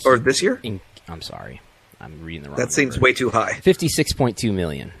year? Or this year? I'm sorry. I'm reading the wrong That seems number. Way too high. $56.2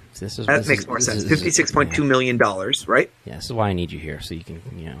 million. That makes more sense. $56.2 million, right? Yeah, this is why I need you here, so you can,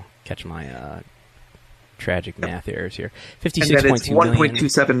 catch my tragic math errors here. 56.2 million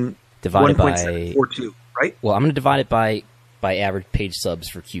 1.27 divided by 1.742, right? Well, I'm going to divide it by average page subs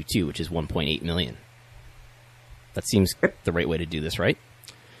for Q2, which is 1.8 million. That seems the right way to do this, right?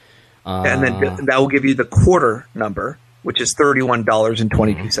 And then that will give you the quarter number, which is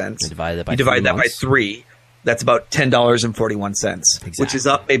 $31.22. You divide that by 3. That's about $10.41, exactly. Which is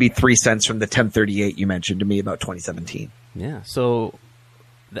up maybe 3 cents from the $10.38 you mentioned to me about 2017. Yeah. So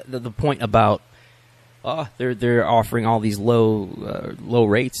the point about they're offering all these low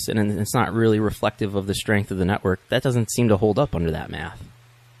rates, and it's not really reflective of the strength of the network. That doesn't seem to hold up under that math.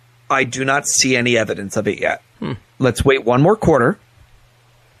 I do not see any evidence of it yet. Let's wait one more quarter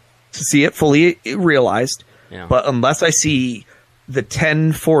to see it fully realized. Yeah. But unless I see the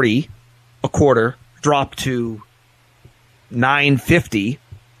 $10.40 a quarter drop to $9.50,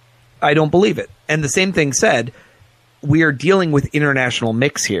 I don't believe it. And the same thing said, we are dealing with international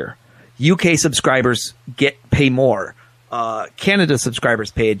mix here. UK subscribers pay more. Canada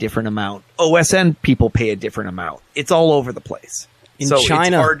subscribers pay a different amount. OSN people pay a different amount. It's all over the place. In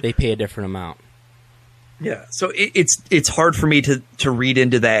China, they pay a different amount. Yeah, so it's hard for me to read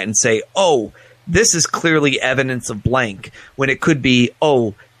into that and say, oh, this is clearly evidence of blank, when it could be,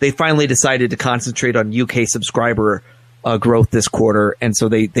 oh, they finally decided to concentrate on UK subscriber growth this quarter, and so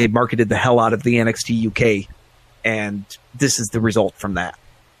they marketed the hell out of the NXT UK, and this is the result from that.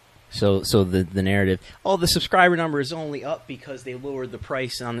 So the narrative, oh, the subscriber number is only up because they lowered the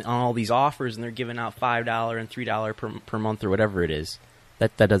price on all these offers, and they're giving out $5 and $3 per month or whatever it is.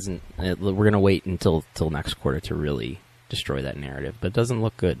 That doesn't. We're gonna wait until next quarter to really destroy that narrative, but it doesn't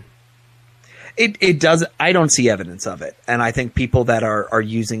look good. It does. I don't see evidence of it, and I think people that are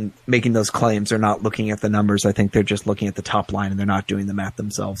making those claims are not looking at the numbers. I think they're just looking at the top line, and they're not doing the math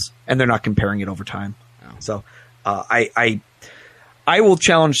themselves, and they're not comparing it over time. Oh. So, I will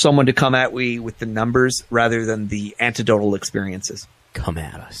challenge someone to come at me with the numbers rather than the anecdotal experiences. Come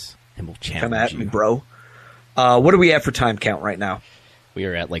at us, and we'll challenge you. Come at me, bro. What are we at for time count right now? We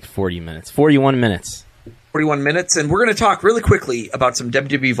are at like 40 minutes. 41 minutes. 41 minutes, and we're going to talk really quickly about some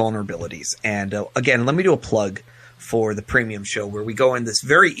WWE vulnerabilities. And again, let me do a plug for the premium show where we go in this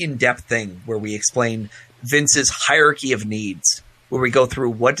very in-depth thing where we explain Vince's hierarchy of needs, where we go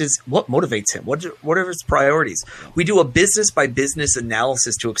through what motivates him, what are his priorities. We do a business-by-business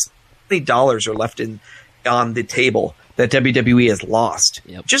analysis to explain how many dollars are left on the table that WWE has lost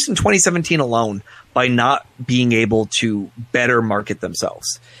just in 2017 alone by not being able to better market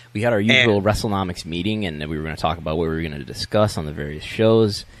themselves. We had our usual Wrestlenomics meeting, and we were going to talk about what we were going to discuss on the various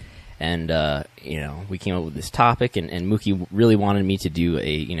shows. And we came up with this topic, and Mookie really wanted me to do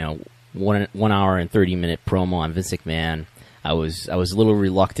a 1 hour and 30-minute promo on Vince McMahon. I was a little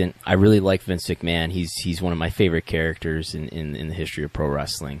reluctant. I really like Vince McMahon. He's one of my favorite characters in the history of pro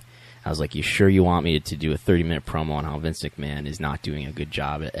wrestling. I was like, you sure you want me to do a 30-minute promo on how Vince McMahon is not doing a good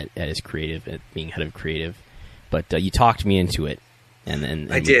job at his creative, at being head of creative? But you talked me into it, and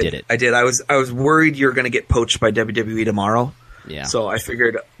we did it. I did. I was worried you were going to get poached by WWE tomorrow. Yeah. So I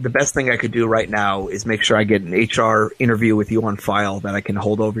figured the best thing I could do right now is make sure I get an HR interview with you on file that I can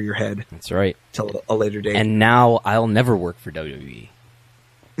hold over your head. That's right. Till a later date. And now I'll never work for WWE.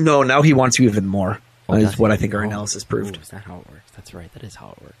 No, now he wants you even more. Is what I think our analysis proved. Is that how it works? That's right. That is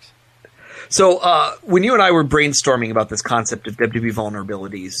how it works. So when you and I were brainstorming about this concept of WWE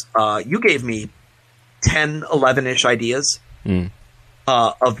vulnerabilities, you gave me 10, 11-ish ideas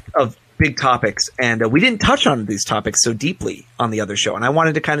of big topics, and we didn't touch on these topics so deeply on the other show. And I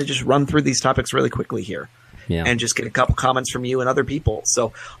wanted to kind of just run through these topics really quickly here and just get a couple comments from you and other people.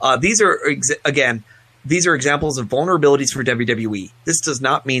 So these are, these are examples of vulnerabilities for WWE. This does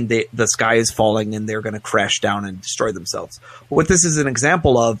not mean that the sky is falling and they're going to crash down and destroy themselves. What this is an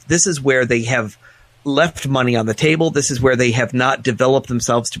example of, this is where they have left money on the table. This is where they have not developed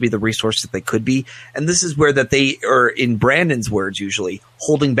themselves to be the resource that they could be. And this is where that they are, in Brandon's words usually,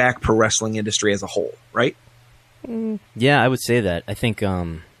 holding back pro wrestling industry as a whole, right? Yeah, I would say that. I think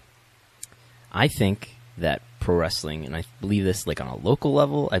that pro wrestling, and I believe this like on a local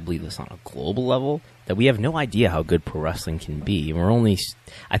level, I believe this on a global level, that we have no idea how good pro wrestling can be.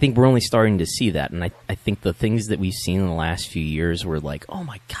 I think we're only starting to see that, and I think the things that we've seen in the last few years were like, oh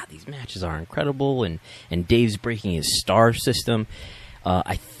my god, these matches are incredible, and Dave's breaking his star system.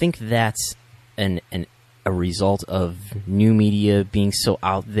 I think that's a result of new media being so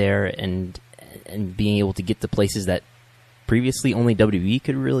out there and being able to get to places that previously only WWE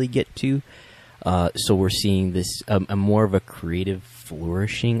could really get to. So we're seeing this a more of a creative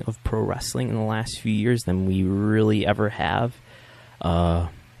flourishing of pro wrestling in the last few years than we really ever have. So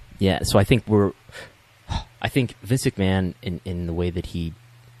I think Vince McMahon in the way that he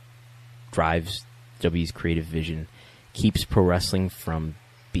drives WWE's creative vision keeps pro wrestling from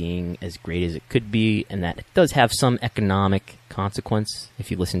being as great as it could be, and that it does have some economic consequence.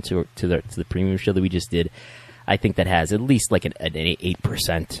 If you listen to the premium show that we just did, I think that has at least like an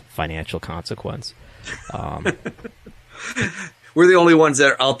 8% financial consequence. We're the only ones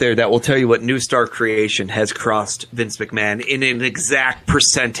that are out there that will tell you what New Star Creation has crossed Vince McMahon in an exact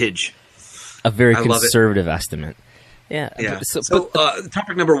percentage. A very conservative estimate. Yeah. So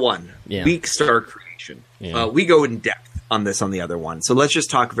topic number one, weak Star Creation. Yeah. We go in depth on this on the other one. So let's just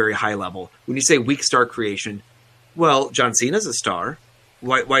talk very high level. When you say weak Star Creation, well, John Cena's a star.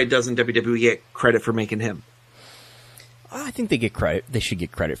 Why doesn't WWE get credit for making him? I think they get credit. They should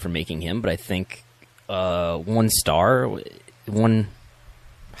get credit for making him, but I think one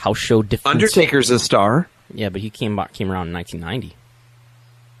house show difference. Undertaker's a star. Yeah, but he came around in 1990.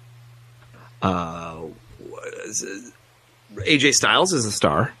 AJ Styles is a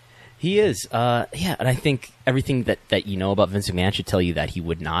star. He is. Yeah, and I think everything that you know about Vince McMahon should tell you that he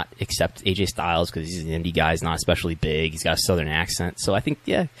would not accept AJ Styles because he's an indie guy. He's not especially big. He's got a southern accent. So I think,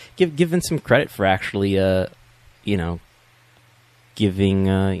 yeah, give Vince some credit for actually, giving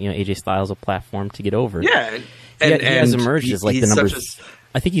AJ Styles a platform to get over. Yeah, he has emerged as like the number.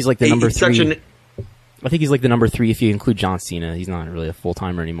 I think he's like the number 3. I think he's like the number 3 if you include John Cena. He's not really a full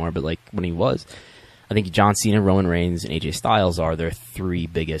timer anymore, but like when he was. I think John Cena, Roman Reigns, and AJ Styles are their 3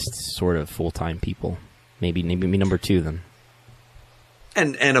 biggest sort of full-time people. Maybe number 2 then.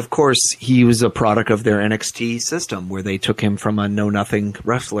 And of course, he was a product of their NXT system where they took him from a know-nothing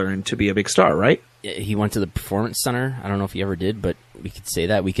wrestler and to be a big star, right? He went to the Performance Center. I don't know if he ever did, but we could say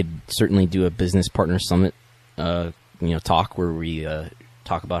that. We could certainly do a business partner summit talk where we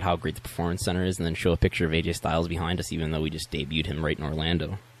talk about how great the Performance Center is and then show a picture of AJ Styles behind us, even though we just debuted him right in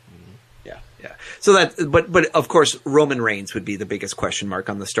Orlando. Yeah. So but of course, Roman Reigns would be the biggest question mark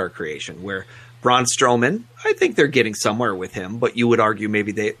on the star creation. Where Braun Strowman, I think they're getting somewhere with him, but you would argue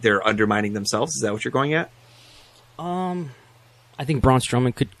maybe they're undermining themselves. Is that what you're going at? I think Braun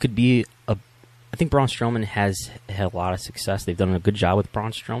Strowman could be a. I think Braun Strowman has had a lot of success. They've done a good job with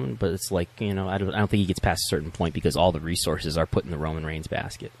Braun Strowman, but it's like I don't think he gets past a certain point because all the resources are put in the Roman Reigns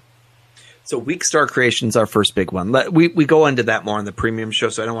basket. So weak star creation is our first big one. We go into that more on the premium show,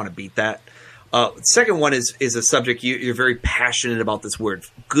 so I don't want to beat that. Second one is a subject you're very passionate about. This word,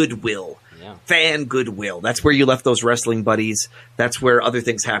 goodwill, fan goodwill. That's where you left those wrestling buddies. That's where other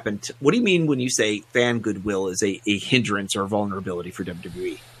things happened. What do you mean when you say fan goodwill is a hindrance or vulnerability for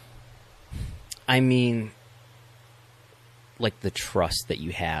WWE? I mean, like the trust that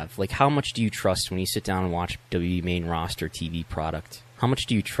you have. Like, how much do you trust when you sit down and watch WWE main roster TV product? How much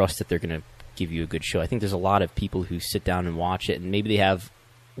do you trust that they're going to give you a good show? I think there's a lot of people who sit down and watch it, and maybe they have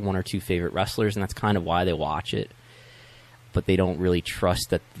 1 or 2 favorite wrestlers, and that's kind of why they watch it. But they don't really trust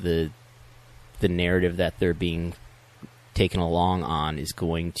that the narrative that they're being taken along on is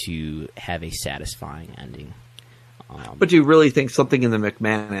going to have a satisfying ending. But do you really think something in the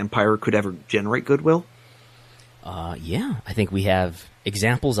McMahon Empire could ever generate goodwill? Yeah, I think we have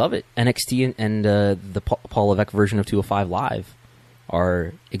examples of it. NXT and the Paul Levesque version of 205 Live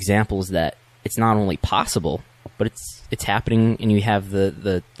are examples that it's not only possible, but it's happening, and you have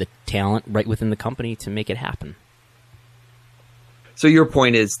the talent right within the company to make it happen. So your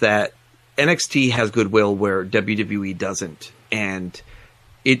point is that NXT has goodwill where WWE doesn't, and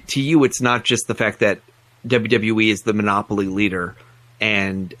to you, it's not just the fact that WWE is the monopoly leader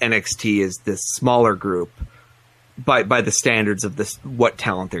and NXT is this smaller group by the standards of this what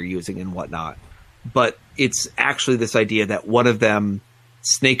talent they're using and whatnot, but it's actually this idea that one of them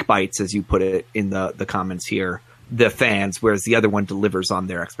snake bites, as you put it in the comments here, the fans, whereas the other one delivers on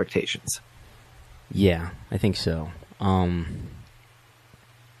their expectations. Yeah, I think so. I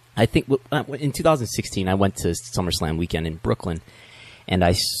think in 2016, I went to SummerSlam weekend in Brooklyn, and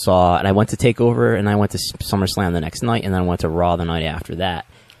I went to TakeOver, and I went to SummerSlam the next night, and then I went to Raw the night after that.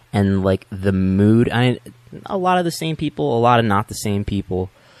 And like the mood, a lot of the same people, a lot of not the same people,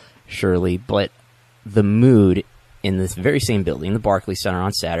 surely, but the mood in this very same building, the Barclays Center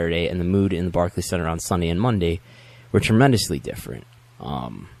on Saturday, and the mood in the Barclays Center on Sunday and Monday were tremendously different.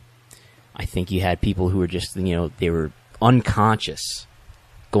 I think you had people who were just, they were unconscious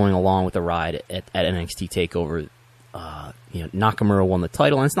going along with the ride at NXT TakeOver. Nakamura won the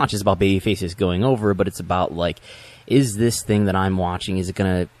title, and it's not just about babyfaces going over, but it's about like, is this thing that I'm watching, is it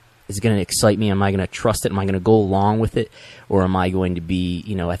gonna excite me? Am I gonna trust it? Am I gonna go along with it, or am I going to be,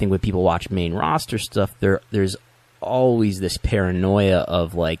 I think when people watch main roster stuff, there's always this paranoia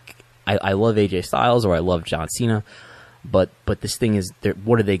of like, I love AJ Styles or I love John Cena, but this thing is,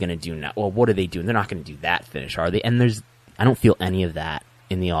 what are they gonna do now? Well, what are they doing? They're not gonna do that finish, are they? And I don't feel any of that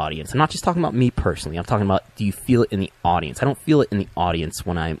in the audience. I'm not just talking about me personally. I'm talking about, do you feel it in the audience? I don't feel it in the audience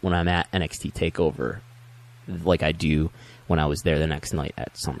when I'm at NXT TakeOver like I do when I was there the next night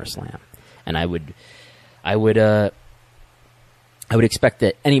at SummerSlam. And I would expect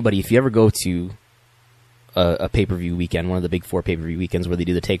that anybody, if you ever go to a pay-per-view weekend, one of the big 4 pay-per-view weekends where they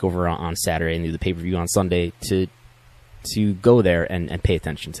do the TakeOver on Saturday and do the pay-per-view on Sunday, to go there and pay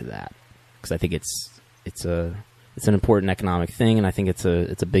attention to that, because I think it's an important economic thing, and I think it's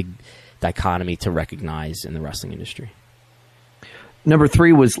a big dichotomy to recognize in the wrestling industry. Number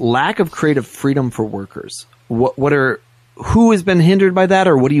 3 was lack of creative freedom for workers. What are who has been hindered by that,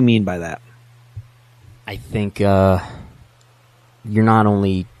 or what do you mean by that? I think you're not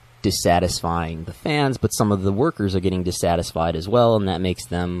only dissatisfying the fans, but some of the workers are getting dissatisfied as well, and that makes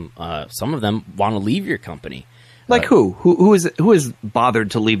them, some of them want to leave your company. Like who? Who is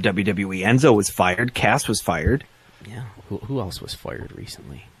bothered to leave WWE? Enzo was fired. Cass was fired. Yeah. Who else was fired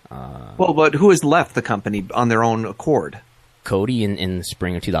recently? Well, but who has left the company on their own accord? Cody in the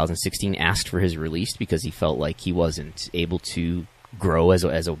spring of 2016 asked for his release because he felt like he wasn't able to grow as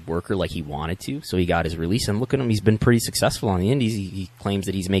a worker like he wanted to. So he got his release, and look at him. He's been pretty successful on the indies. He claims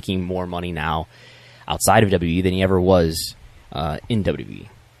that he's making more money now outside of WWE than he ever was in WWE.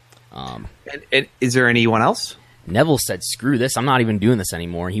 And is there anyone else? Neville said, screw this. I'm not even doing this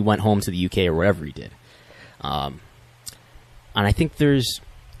anymore. He went home to the UK or wherever he did. And I think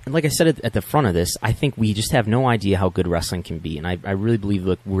like I said at the front of this, I think we just have no idea how good wrestling can be, and I really believe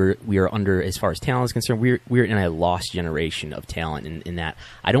we are under, as far as talent is concerned, we're in a lost generation of talent. In that,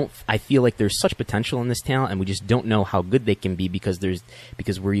 I feel like there's such potential in this talent, and we just don't know how good they can be because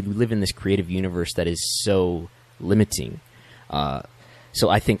we live in this creative universe that is so limiting. So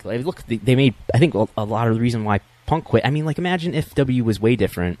I think, look, they made, I think a lot of the reason why Punk quit. I mean, like, imagine if W was way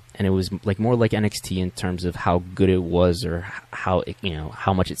different and it was like more like NXT in terms of how good it was, or how it,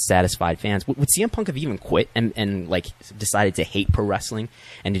 how much it satisfied fans. Would CM Punk have even quit and like decided to hate pro wrestling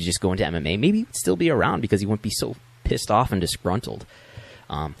and to just go into MMA? Maybe he'd still be around because he wouldn't be so pissed off and disgruntled.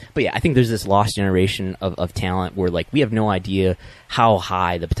 But yeah, I think there's this lost generation of talent where, like, we have no idea how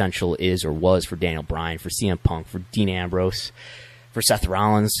high the potential is or was for Daniel Bryan, for CM Punk, for Dean Ambrose, for Seth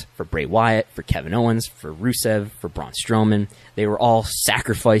Rollins, for Bray Wyatt, for Kevin Owens, for Rusev, for Braun Strowman. They were all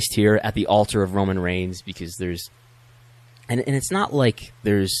sacrificed here at the altar of Roman Reigns because there's... And it's not like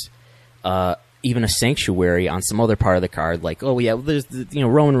there's even a sanctuary on some other part of the card. Like, oh, yeah, there's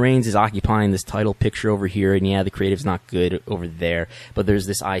Roman Reigns is occupying this title picture over here, and yeah, the creative's not good over there. But there's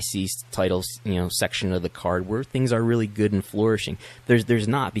this IC title section of the card where things are really good and flourishing. There's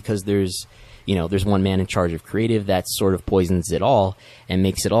not, because there's one man in charge of creative that sort of poisons it all and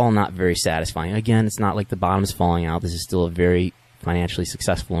makes it all not very satisfying. Again, it's not like the bottom's falling out. This is still a very financially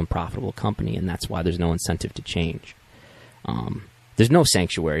successful and profitable company, and that's why there's no incentive to change. There's no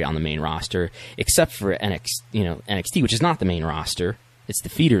sanctuary on the main roster except for NXT, which is not the main roster. It's the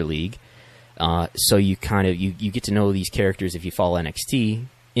feeder league. So you kind of you get to know these characters if you follow NXT.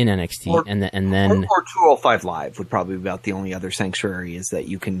 In NXT, and then or 205 Live would probably be about the only other sanctuary is that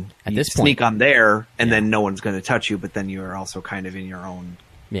you can sneak on there, and then no one's going to touch you, but then you're also kind of in your own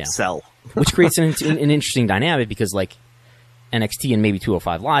cell, which creates an interesting dynamic because, like, NXT and maybe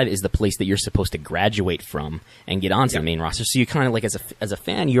 205 Live is the place that you're supposed to graduate from and get onto the main roster. So you kind of, like, as a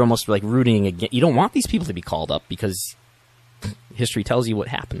fan, you're almost like rooting against. You don't want these people to be called up because history tells you what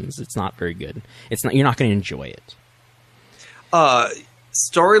happens. It's not very good. It's not. You're not going to enjoy it.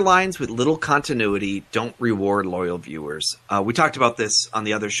 Storylines with little continuity don't reward loyal viewers. We talked about this on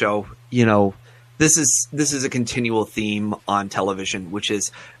the other show. This is a continual theme on television, which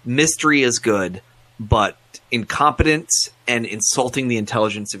is mystery is good, but incompetence and insulting the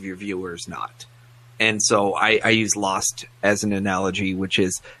intelligence of your viewers not. And so I use Lost as an analogy, which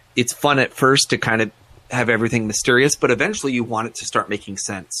is it's fun at first to kind of have everything mysterious, but eventually you want it to start making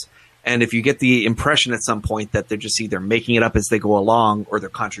sense. And if you get the impression at some point that they're just either making it up as they go along, or they're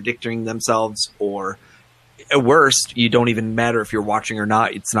contradicting themselves, or at worst, you don't even matter if you're watching or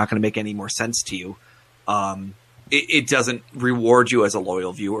not, it's not going to make any more sense to you. It doesn't reward you as a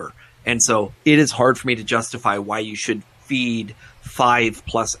loyal viewer. And so it is hard for me to justify why you should feed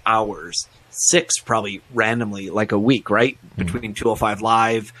 5+ hours, 6 probably randomly, like a week, right? Mm-hmm. Between 205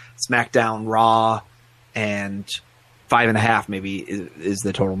 Live, SmackDown, Raw, and 5.5 maybe is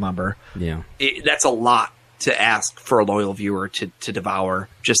the total number. Yeah, that's a lot to ask for a loyal viewer to devour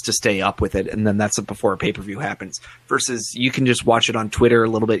just to stay up with it, and then that's before a pay-per-view happens. Versus you can just watch it on Twitter a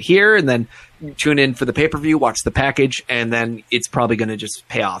little bit here, and then tune in for the pay-per-view, watch the package, and then it's probably going to just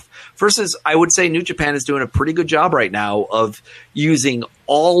pay off. Versus, I would say New Japan is doing a pretty good job right now of using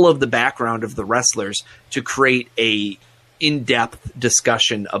all of the background of the wrestlers to create a in-depth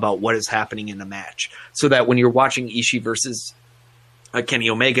discussion about what is happening in the match, so that when you're watching Ishii versus Kenny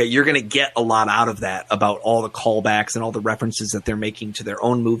Omega, you're going to get a lot out of that, about all the callbacks and all the references that they're making to their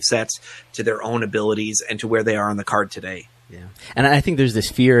own movesets, to their own abilities, and to where they are on the card today. Yeah, and I think there's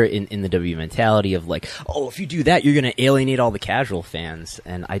this fear in the W mentality of, like, oh, if you do that, you're going to alienate all the casual fans,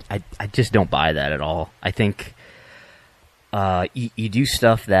 and I just don't buy that at all. I think you do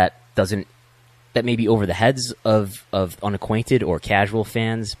stuff that may be over the heads of unacquainted or casual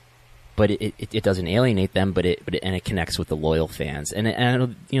fans, but it doesn't alienate them, but it connects with the loyal fans. And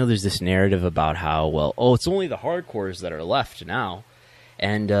there's this narrative about how, it's only the hardcores that are left now.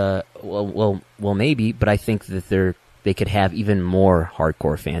 And, maybe, but I think that they could have even more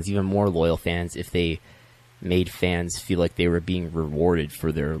hardcore fans, even more loyal fans, if they made fans feel like they were being rewarded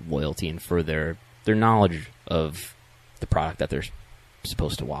for their loyalty and for their knowledge of the product that they're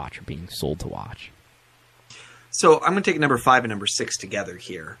supposed to watch or being sold to watch. So I'm going to take number 5 and number 6 together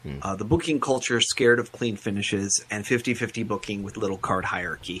here. The booking culture, scared of clean finishes, and 50-50 booking with little card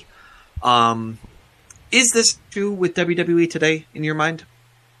hierarchy. Is this true with WWE today, in your mind?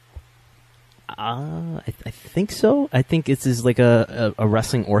 I think so. I think it's like a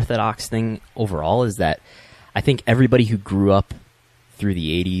wrestling orthodox thing overall, is that I think everybody who grew up through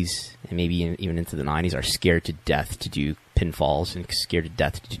the 80s and maybe even into the 90s are scared to death to do pinfalls and scared to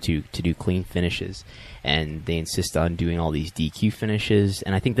death to do clean finishes. And they insist on doing all these DQ finishes.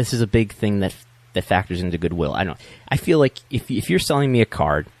 And I think this is a big thing that factors into goodwill. I feel like if you're selling me a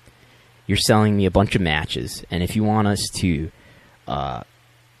card, you're selling me a bunch of matches. And if you want us to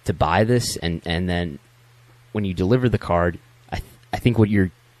buy this, and then when you deliver the card, I think what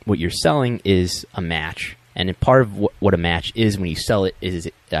you're selling is a match. And part of what a match is when you sell it is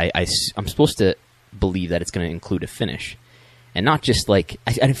I'm supposed to believe that it's going to include a finish. And not just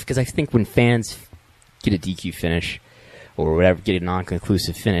because I think when fans get a DQ finish or whatever, get a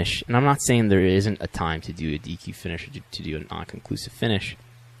non-conclusive finish, and I'm not saying there isn't a time to do a DQ finish or to do a non-conclusive finish,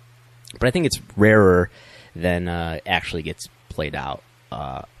 but I think it's rarer than actually gets played out.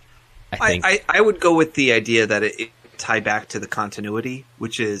 I would go with the idea that it tie back to the continuity,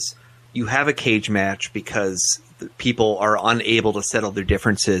 which is you have a cage match because the people are unable to settle their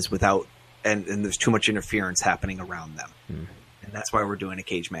differences without, and there's too much interference happening around them. And that's why we're doing a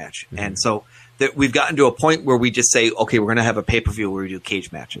cage match. And so that we've gotten to a point where we just say, okay, we're going to have a pay-per-view where we do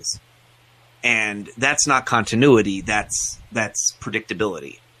cage matches. And that's not continuity. That's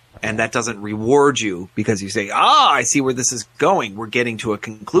predictability. And that doesn't reward you because you say, I see where this is going. We're getting to a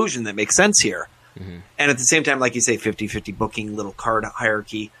conclusion that makes sense here. And at the same time, like you say, 50-50 booking, little card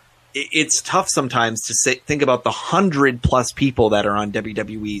hierarchy. It's tough sometimes to think about the 100+ people that are on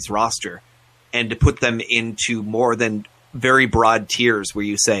WWE's roster and to put them into more than very broad tiers where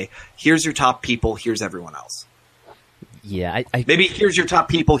you say, here's your top people, here's everyone else. Yeah. Maybe here's your top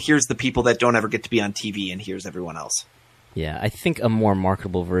people, here's the people that don't ever get to be on TV, and here's everyone else. Yeah, I think a more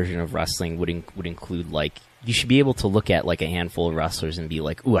marketable version of wrestling would include, you should be able to look at, a handful of wrestlers and be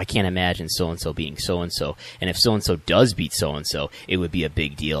like, ooh, I can't imagine so-and-so being so-and-so. And if so-and-so does beat so-and-so, it would be a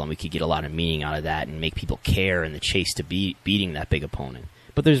big deal, and we could get a lot of meaning out of that and make people care in the chase to beating that big opponent.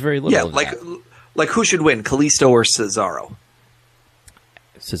 But there's very little of that. Like who should win, Kalisto or Cesaro?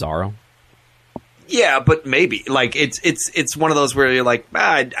 Cesaro? Yeah, but maybe. It's one of those where you're like,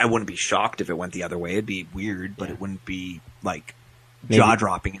 I wouldn't be shocked if it went the other way. It'd be weird, but it wouldn't be,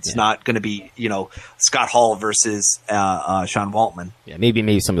 jaw-dropping. It's not going to be, Scott Hall versus Sean Waltman. Yeah,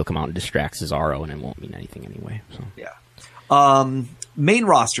 maybe somebody will come out and distract Cesaro, and it won't mean anything anyway. So. Yeah. Main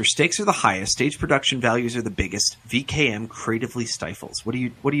roster, stakes are the highest, stage production values are the biggest, VKM creatively stifles. What do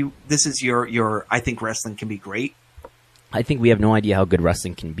you this is your I think wrestling can be great? I think we have no idea how good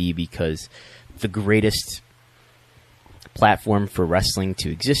wrestling can be because the greatest platform for wrestling to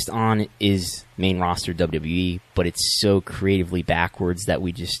exist on is main roster WWE, but it's so creatively backwards that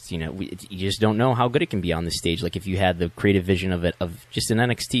we just, you just don't know how good it can be on this stage. Like if you had the creative vision of just an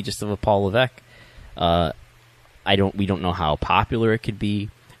NXT, just of a Paul Levesque, we don't know how popular it could be.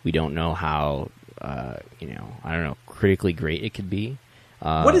 We don't know how, critically great it could be.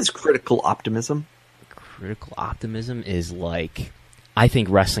 What is critical optimism? Critical optimism is I think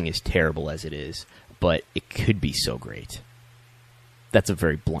wrestling is terrible as it is, but it could be so great. That's a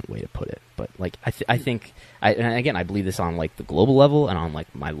very blunt way to put it. But I think, and again, I believe this on the global level and on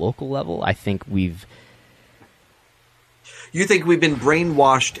my local level. I think You think we've been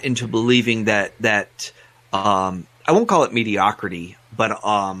brainwashed into believing that I won't call it mediocrity, but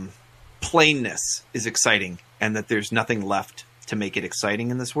plainness is exciting, and that there's nothing left to make it exciting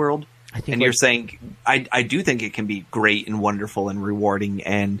in this world. And you're saying, I do think it can be great and wonderful and rewarding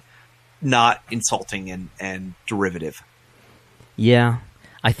and not insulting and derivative. Yeah.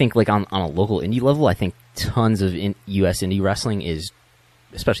 I think on a local indie level, I think tons of U.S. indie wrestling is,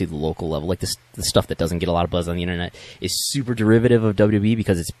 especially the local level, the stuff that doesn't get a lot of buzz on the internet, is super derivative of WWE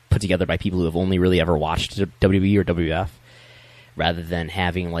because it's put together by people who have only really ever watched WWE or WWF, rather than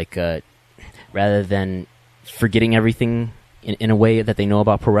having rather than forgetting everything in a way that they know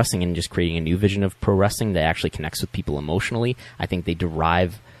about pro wrestling and just creating a new vision of pro wrestling that actually connects with people emotionally. I think they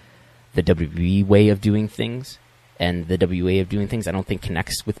derive the WWE way of doing things and the WA of doing things, I don't think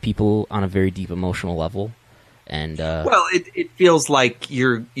connects with people on a very deep emotional level. And well, it feels like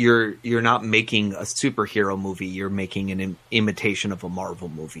you're not making a superhero movie. You're making an imitation of a Marvel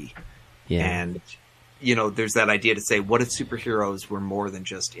movie. Yeah. And, you know, there's that idea to say, what if superheroes were more than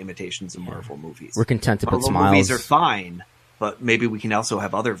just imitations of Marvel movies? We're content to put Marvel smiles. Movies are fine, but maybe we can also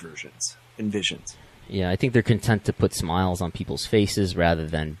have other versions and visions. Yeah, I think they're content to put smiles on people's faces rather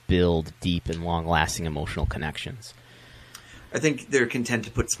than build deep and long-lasting emotional connections. I think they're content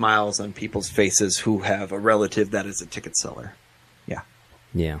to put smiles on people's faces who have a relative that is a ticket seller. Yeah.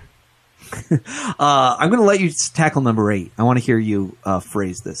 Yeah. I'm going to let you tackle number 8. I want to hear you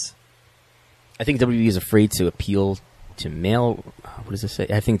phrase this. I think WWE is afraid to appeal to male... What does it say?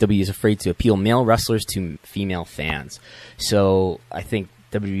 I think WWE is afraid to appeal male wrestlers to female fans. So I think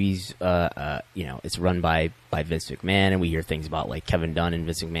WWE's, it's run by Vince McMahon, and we hear things about like Kevin Dunn and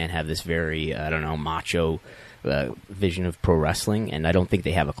Vince McMahon have this very, macho vision of pro wrestling, and I don't think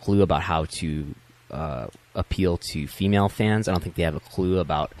they have a clue about how to appeal to female fans. I don't think they have a clue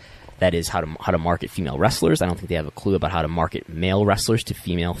about how to market female wrestlers. I don't think they have a clue about how to market male wrestlers to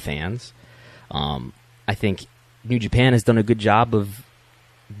female fans. I think New Japan has done a good job of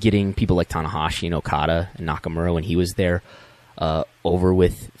getting people like Tanahashi and Okada and Nakamura when he was there over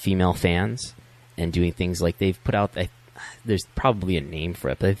with female fans, and doing things like they've put out. There's probably a name for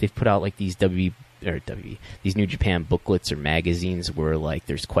it, but they've put out like these these New Japan booklets or magazines where like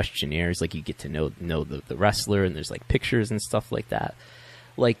there's questionnaires, like you get to know the wrestler, and there's like pictures and stuff like that.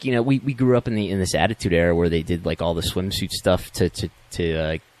 Like, you know, we grew up in this Attitude Era where they did like all the swimsuit stuff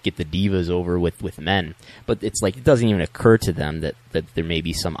to get the divas over with men, but it's like it doesn't even occur to them that there may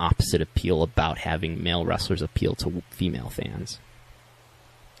be some opposite appeal about having male wrestlers appeal to female fans.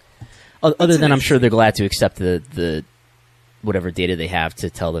 Other than I'm sure they're glad to accept the whatever data they have to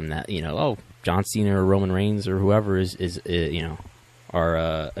tell them that, you know, oh, John Cena or Roman Reigns or whoever is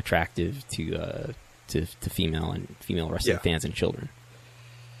are attractive to female wrestling fans and children.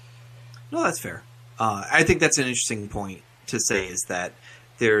 No, that's fair. I think that's an interesting point to say, is that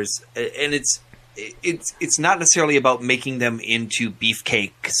it's not necessarily about making them into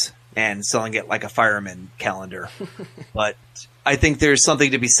beefcakes and selling it like a fireman calendar, but I think there's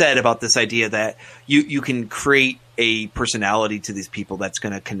something to be said about this idea that you can create a personality to these people that's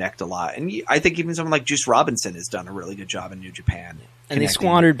going to connect a lot. And I think even someone like Juice Robinson has done a really good job in New Japan. And they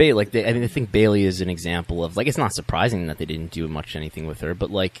squandered Bayley. I think Bayley is an example of, like, it's not surprising that they didn't do much anything with her, but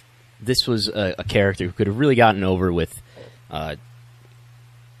like this was a character who could have really gotten over with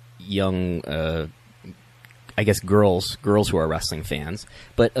young, I guess girls who are wrestling fans,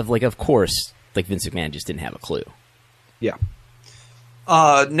 but of course, like Vince McMahon just didn't have a clue. Yeah.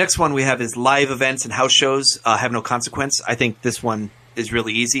 Next one we have is live events and house shows have no consequence. I think this one is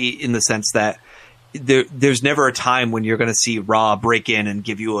really easy in the sense that there's never a time when you're going to see Raw break in and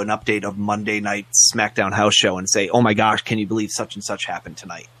give you an update of Monday night's SmackDown house show and say, oh my gosh, can you believe such and such happened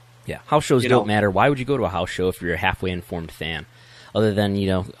tonight? Yeah, house shows don't matter. Why would you go to a house show if you're a halfway informed fan? Other than,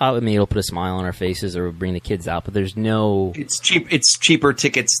 maybe it'll put a smile on our faces or bring the kids out, but there's no... It's cheap. It's cheaper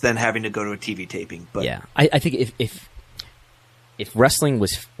tickets than having to go to a TV taping. But yeah, I think if wrestling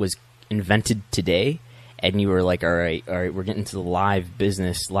was invented today, and you were like, all right, we're getting to the live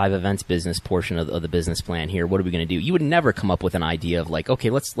events business portion of the business plan here. What are we going to do? You would never come up with an idea of like, okay,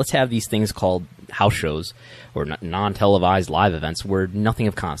 let's have these things called house shows or non-televised live events where nothing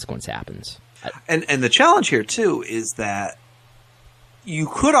of consequence happens. And the challenge here too is that you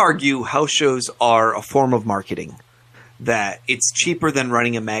could argue house shows are a form of marketing. That it's cheaper than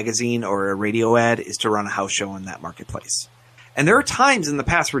running a magazine or a radio ad is to run a house show in that marketplace. And there are times in the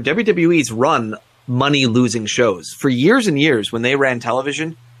past where WWE's run money-losing shows. For years and years, when they ran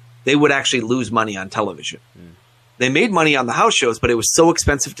television, they would actually lose money on television. They made money on the house shows, but it was so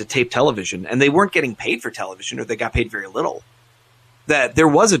expensive to tape television, and they weren't getting paid for television, or they got paid very little, that there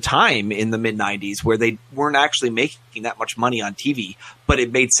was a time in the mid-90s where they weren't actually making that much money on TV, but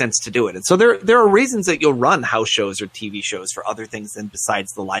it made sense to do it. And so there are reasons that you'll run house shows or TV shows for other things than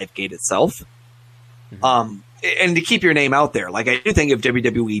besides the live gate itself. Mm-hmm. And to keep your name out there. Like, I do think if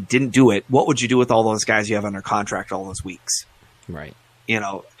WWE didn't do it, what would you do with all those guys you have under contract all those weeks? Right.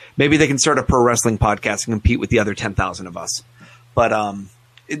 Maybe they can start a pro wrestling podcast and compete with the other 10,000 of us. But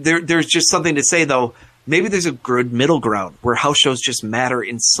there's just something to say, though. Maybe there's a good middle ground where house shows just matter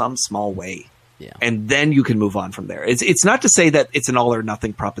in some small way. Yeah. And then you can move on from there. It's not to say that it's an all or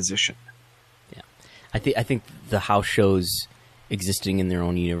nothing proposition. Yeah. I think the house shows existing in their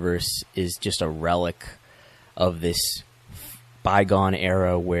own universe is just a relic of this bygone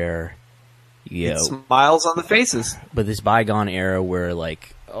era where it smiles on the faces. But this bygone era where,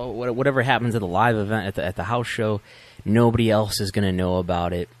 like, whatever happens at the live event at the house show, nobody else is going to know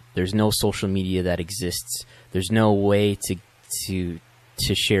about it. There's no social media that exists. There's no way to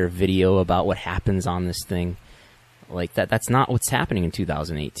share video about what happens on this thing. Like that's not what's happening in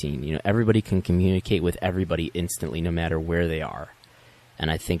 2018. You know, everybody can communicate with everybody instantly, no matter where they are. And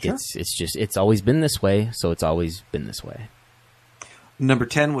I think it's always been this way, so it's always been this way. Number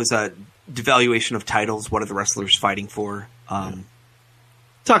 10 was a devaluation of titles. What are the wrestlers fighting for?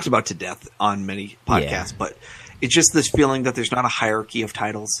 Talked about to death on many podcasts, but it's just this feeling that there's not a hierarchy of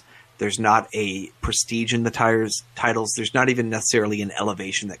titles. There's not a prestige in the titles. There's not even necessarily an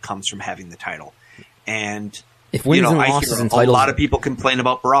elevation that comes from having the title. And if wins and losses and titles, a lot of people complain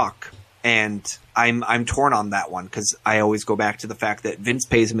about Brock, and I'm torn on that one because I always go back to the fact that Vince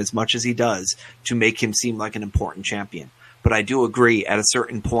pays him as much as he does to make him seem like an important champion. But I do agree at a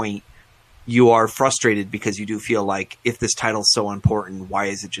certain point you are frustrated because you do feel like if this title's so important, why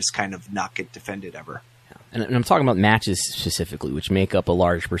is it just kind of not get defended ever? And I'm talking about matches specifically, which make up a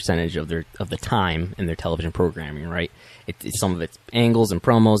large percentage of the time in their television programming, right? It's some of it's angles and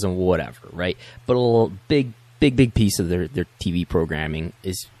promos and whatever, right? But a big piece of their TV programming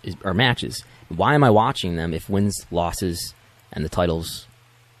are matches. Why am I watching them if wins, losses, and the titles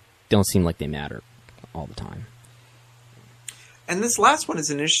don't seem like they matter all the time? And this last one is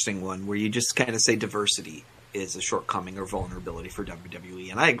an interesting one where you just kind of say diversity is a shortcoming or vulnerability for WWE.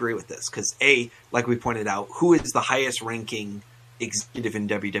 And I agree with this because, like we pointed out, who is the highest ranking executive in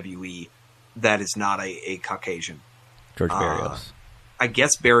WWE that is not a Caucasian? George Barrios. I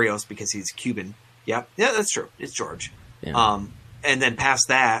guess Barrios because he's Cuban. Yeah, that's true. It's George. Yeah. And then past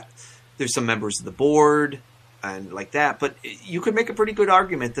that, there's some members of the board and like that. But you could make a pretty good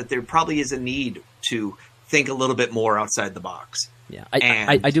argument that there probably is a need to think a little bit more outside the box. Yeah,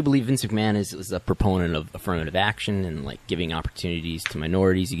 I do believe Vince McMahon is a proponent of affirmative action and like giving opportunities to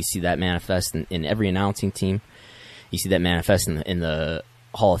minorities. You can see that manifest in every announcing team. You see that manifest in the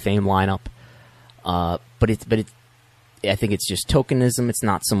Hall of Fame lineup. But I think it's just tokenism. It's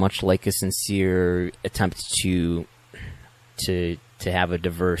not so much like a sincere attempt to have a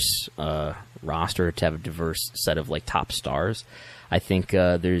diverse roster, to have a diverse set of like top stars. I think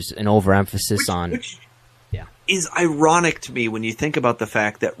there's an overemphasis on. Is ironic to me when you think about the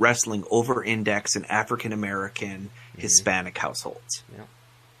fact that wrestling over-index in African-American, Hispanic households. Yeah.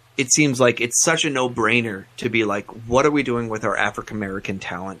 It seems like it's such a no-brainer to be like, what are we doing with our African-American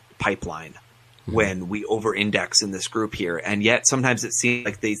talent pipeline when we over-index in this group here? And yet sometimes it seems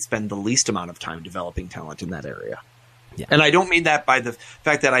like they spend the least amount of time developing talent in that area. Yeah. And I don't mean that by the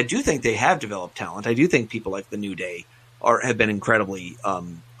fact that I do think they have developed talent. I do think people like the New Day have been incredibly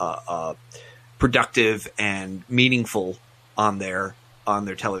productive and meaningful on their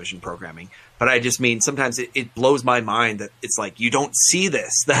television programming. But I just mean sometimes it blows my mind that it's like you don't see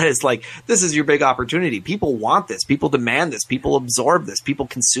this. That is like, this is your big opportunity. People want this. People demand this. People absorb this. People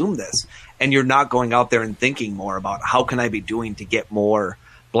consume this. And you're not going out there and thinking more about how can I be doing to get more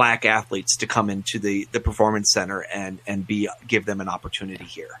black athletes to come into the Performance Center and give them an opportunity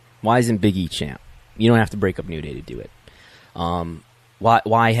here. Why isn't Big E champ? You don't have to break up New Day to do it.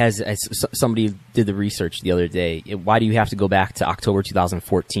 Why has somebody did the research the other day? Why do you have to go back to October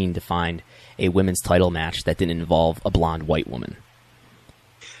 2014 to find a women's title match that didn't involve a blonde white woman?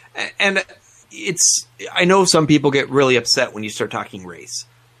 And I know some people get really upset when you start talking race,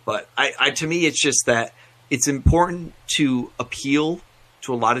 but to me, it's just that it's important to appeal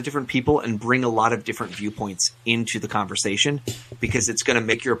to a lot of different people and bring a lot of different viewpoints into the conversation because it's going to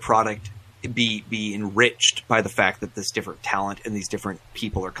make your product be enriched by the fact that this different talent and these different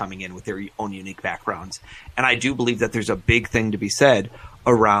people are coming in with their own unique backgrounds. And I do believe that there's a big thing to be said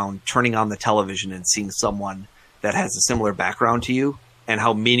around turning on the television and seeing someone that has a similar background to you and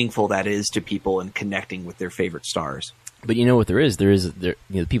how meaningful that is to people and connecting with their favorite stars. But you know what there is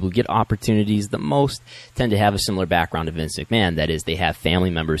people who get opportunities the most tend to have a similar background to Vince McMahon. That is, they have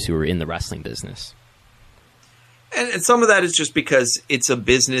family members who are in the wrestling business. And some of that is just because it's a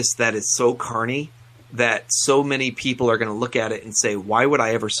business that is so carny that so many people are going to look at it and say, why would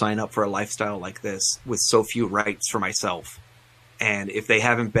I ever sign up for a lifestyle like this with so few rights for myself? And if they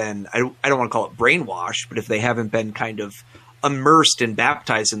haven't been, I don't want to call it brainwashed, but if they haven't been kind of immersed and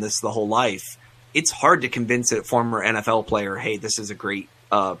baptized in this the whole life, it's hard to convince a former NFL player, hey, this is a great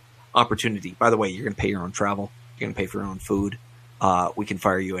opportunity. By the way, you're going to pay your own travel. You're going to pay for your own food. We can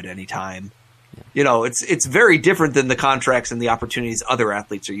fire you at any time. You know, it's very different than the contracts and the opportunities other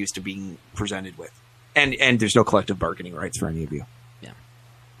athletes are used to being presented with. And there's no collective bargaining rights for any of you. Yeah.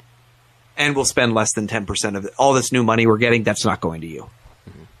 And we'll spend less than 10% of all this new money we're getting. That's not going to you.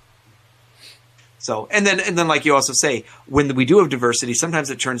 Mm-hmm. So, and then like you also say, when we do have diversity, sometimes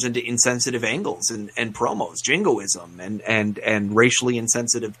it turns into insensitive angles and promos, jingoism and racially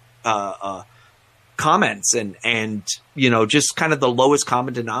insensitive comments and just kind of the lowest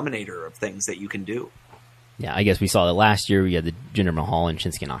common denominator of things that you can do. Yeah, I guess we saw that last year. We had the Jinder Mahal and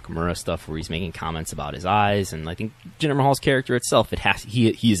Shinsuke Nakamura stuff where he's making comments about his eyes, and I think Jinder Mahal's character itself,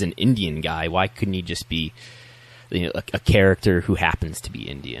 he is an Indian guy. Why couldn't he just be a character who happens to be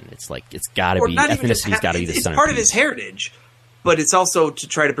Indian? It's like it's got to be ethnicity's got to be the centerpiece. It's part of his heritage, but it's also to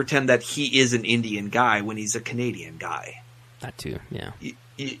try to pretend that he is an Indian guy when he's a Canadian guy. That too, yeah.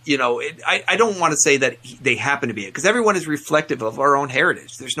 I don't want to say that they happen to be it, because everyone is reflective of our own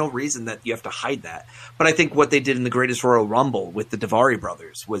heritage. There's no reason that you have to hide that. But I think what they did in the Greatest Royal Rumble with the Daivari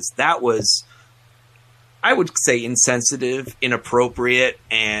brothers was, I would say, insensitive, inappropriate,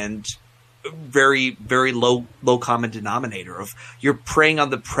 and very, very low common denominator of you're preying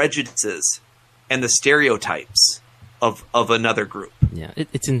on the prejudices and the stereotypes of another group. Yeah, I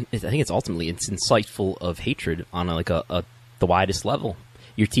think it's ultimately insightful of hatred on the widest level.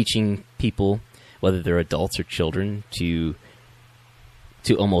 You're teaching people, whether they're adults or children, to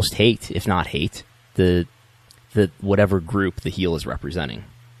almost hate, if not hate, the whatever group the heel is representing.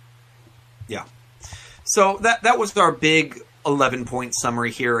 Yeah. So that was our big 11-point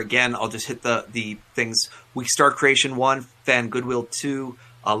summary here. Again, I'll just hit the things. Weak start creation 1, fan goodwill 2,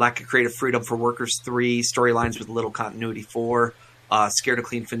 lack of creative freedom for workers 3, storylines with little continuity 4, scared of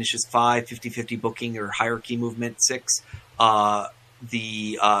clean finishes 5, 50-50 booking or hierarchy movement 6,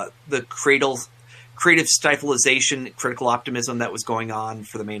 the creative stiflization, critical optimism that was going on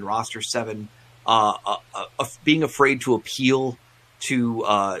for the main roster 7, being afraid to appeal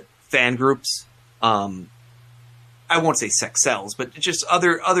to fan groups. I won't say sex sells, but just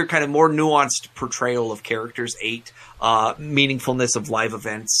other kind of more nuanced portrayal of characters 8, meaningfulness of live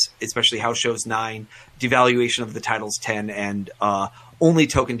events, especially house shows 9, devaluation of the titles 10, and only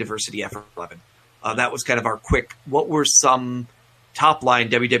token diversity effort 11. That was kind of our quick. What were some top line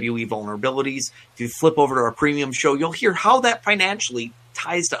WWE vulnerabilities? If you flip over to our premium show, you'll hear how that financially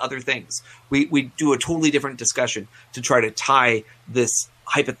ties to other things. We do a totally different discussion to try to tie this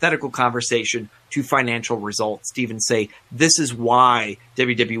hypothetical conversation to financial results, to even say this is why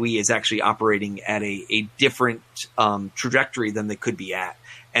WWE is actually operating at a different trajectory than they could be at.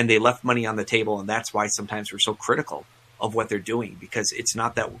 And they left money on the table, and that's why sometimes we're so critical of what they're doing, because it's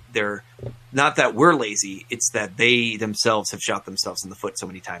not that we're lazy, it's that they themselves have shot themselves in the foot so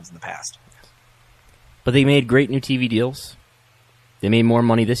many times in the past. But they made great new TV deals. They made more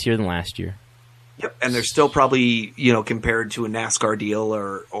money this year than last year. Yep, and they're still probably, compared to a NASCAR deal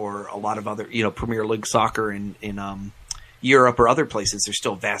or a lot of other, Premier League soccer in Europe or other places, they're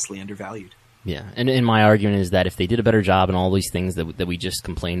still vastly undervalued. Yeah, and my argument is that if they did a better job in all these things that we just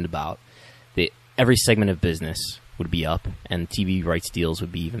complained about, every segment of business would be up, and TV rights deals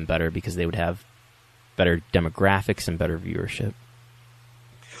would be even better because they would have better demographics and better viewership.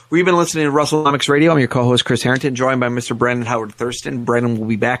 We've been listening to Wrestlenomics Radio. I'm your co-host, Chris Harrington, joined by Mr. Brandon Howard Thurston. Brandon will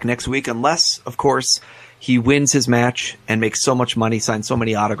be back next week unless, of course, he wins his match and makes so much money, signs so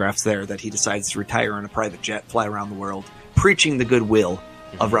many autographs there that he decides to retire in a private jet, fly around the world, preaching the goodwill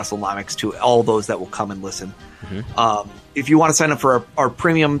of Wrestlenomics to all those that will come and listen. Mm-hmm. If you want to sign up for our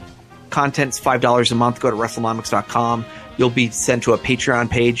premium content's $5 a month, go to WrestleNomics.com. You'll be sent to a Patreon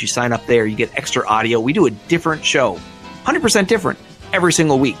page. You sign up there, you get extra audio. We do a different show, 100% different, every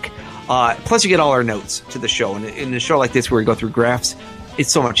single week. Plus, you get all our notes to the show. And in a show like this where we go through graphs, it's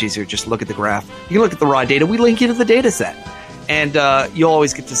so much easier just to look at the graph. You can look at the raw data. We link you to the data set. And you'll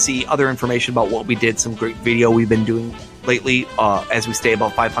always get to see other information about what we did, some great video we've been doing lately as we stay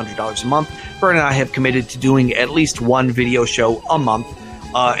about $500 a month. Bert and I have committed to doing at least one video show a month.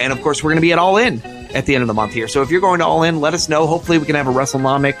 And, of course, we're going to be at All In at the end of the month here. So if you're going to All In, let us know. Hopefully we can have a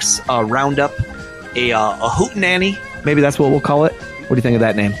Wrestlenomics roundup, a hootenanny. Maybe that's what we'll call it. What do you think of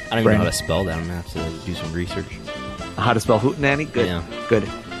that name? I don't even know how to spell that. I'm going to have to do some research. How to spell hootenanny? Good. Yeah. Good.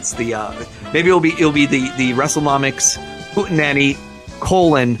 It's the maybe it'll be the Wrestlenomics hootenanny :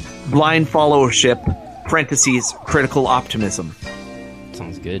 blind followership parentheses critical optimism.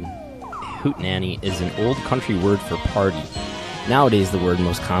 Sounds good. Hootenanny is an old country word for party. Nowadays, the word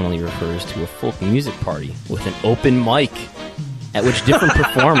most commonly refers to a folk music party with an open mic at which different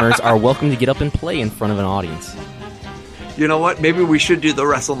performers are welcome to get up and play in front of an audience. You know what? Maybe we should do the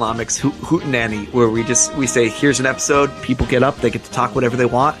Wrestlenomics hootenanny, where we say, here's an episode, people get up, they get to talk whatever they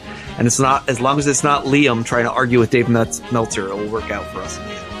want, and it's not, as long as it's not Liam trying to argue with Dave Meltzer, it will work out for us.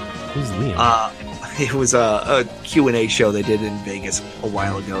 Who's Liam? It was a Q&A show they did in Vegas a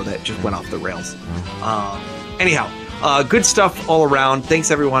while ago that just went off the rails. Anyhow, Good stuff all around.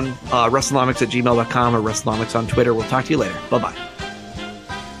 Thanks, everyone. Wrestlenomics@gmail.com or Wrestlenomics on Twitter. We'll talk to you later. Bye-bye.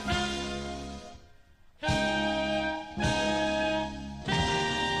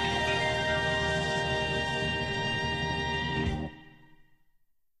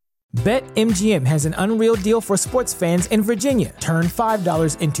 BetMGM has an unreal deal for sports fans in Virginia. Turn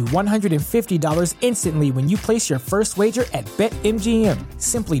 $5 into $150 instantly when you place your first wager at BetMGM.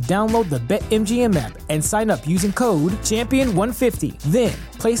 Simply download the BetMGM app and sign up using code Champion150. Then,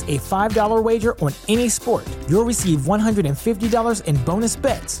 place a $5 wager on any sport. You'll receive $150 in bonus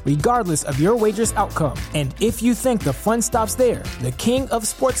bets, regardless of your wager's outcome. And if you think the fun stops there, the king of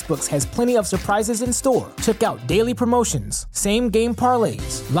sportsbooks has plenty of surprises in store. Check out daily promotions, same-game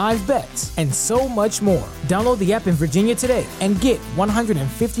parlays, live bets, and so much more. Download the app in Virginia today and get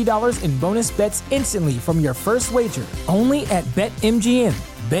 $150 in bonus bets instantly from your first wager. Only at BetMGM.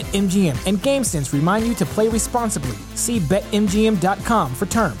 BetMGM and GameSense remind you to play responsibly. See BetMGM.com for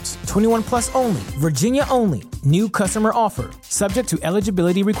terms. 21 plus only. Virginia only. New customer offer. Subject to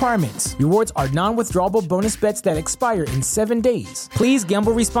eligibility requirements. Rewards are non-withdrawable bonus bets that expire in 7 days. Please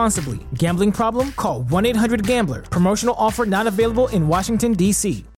gamble responsibly. Gambling problem? Call 1-800-GAMBLER. Promotional offer not available in Washington, D.C.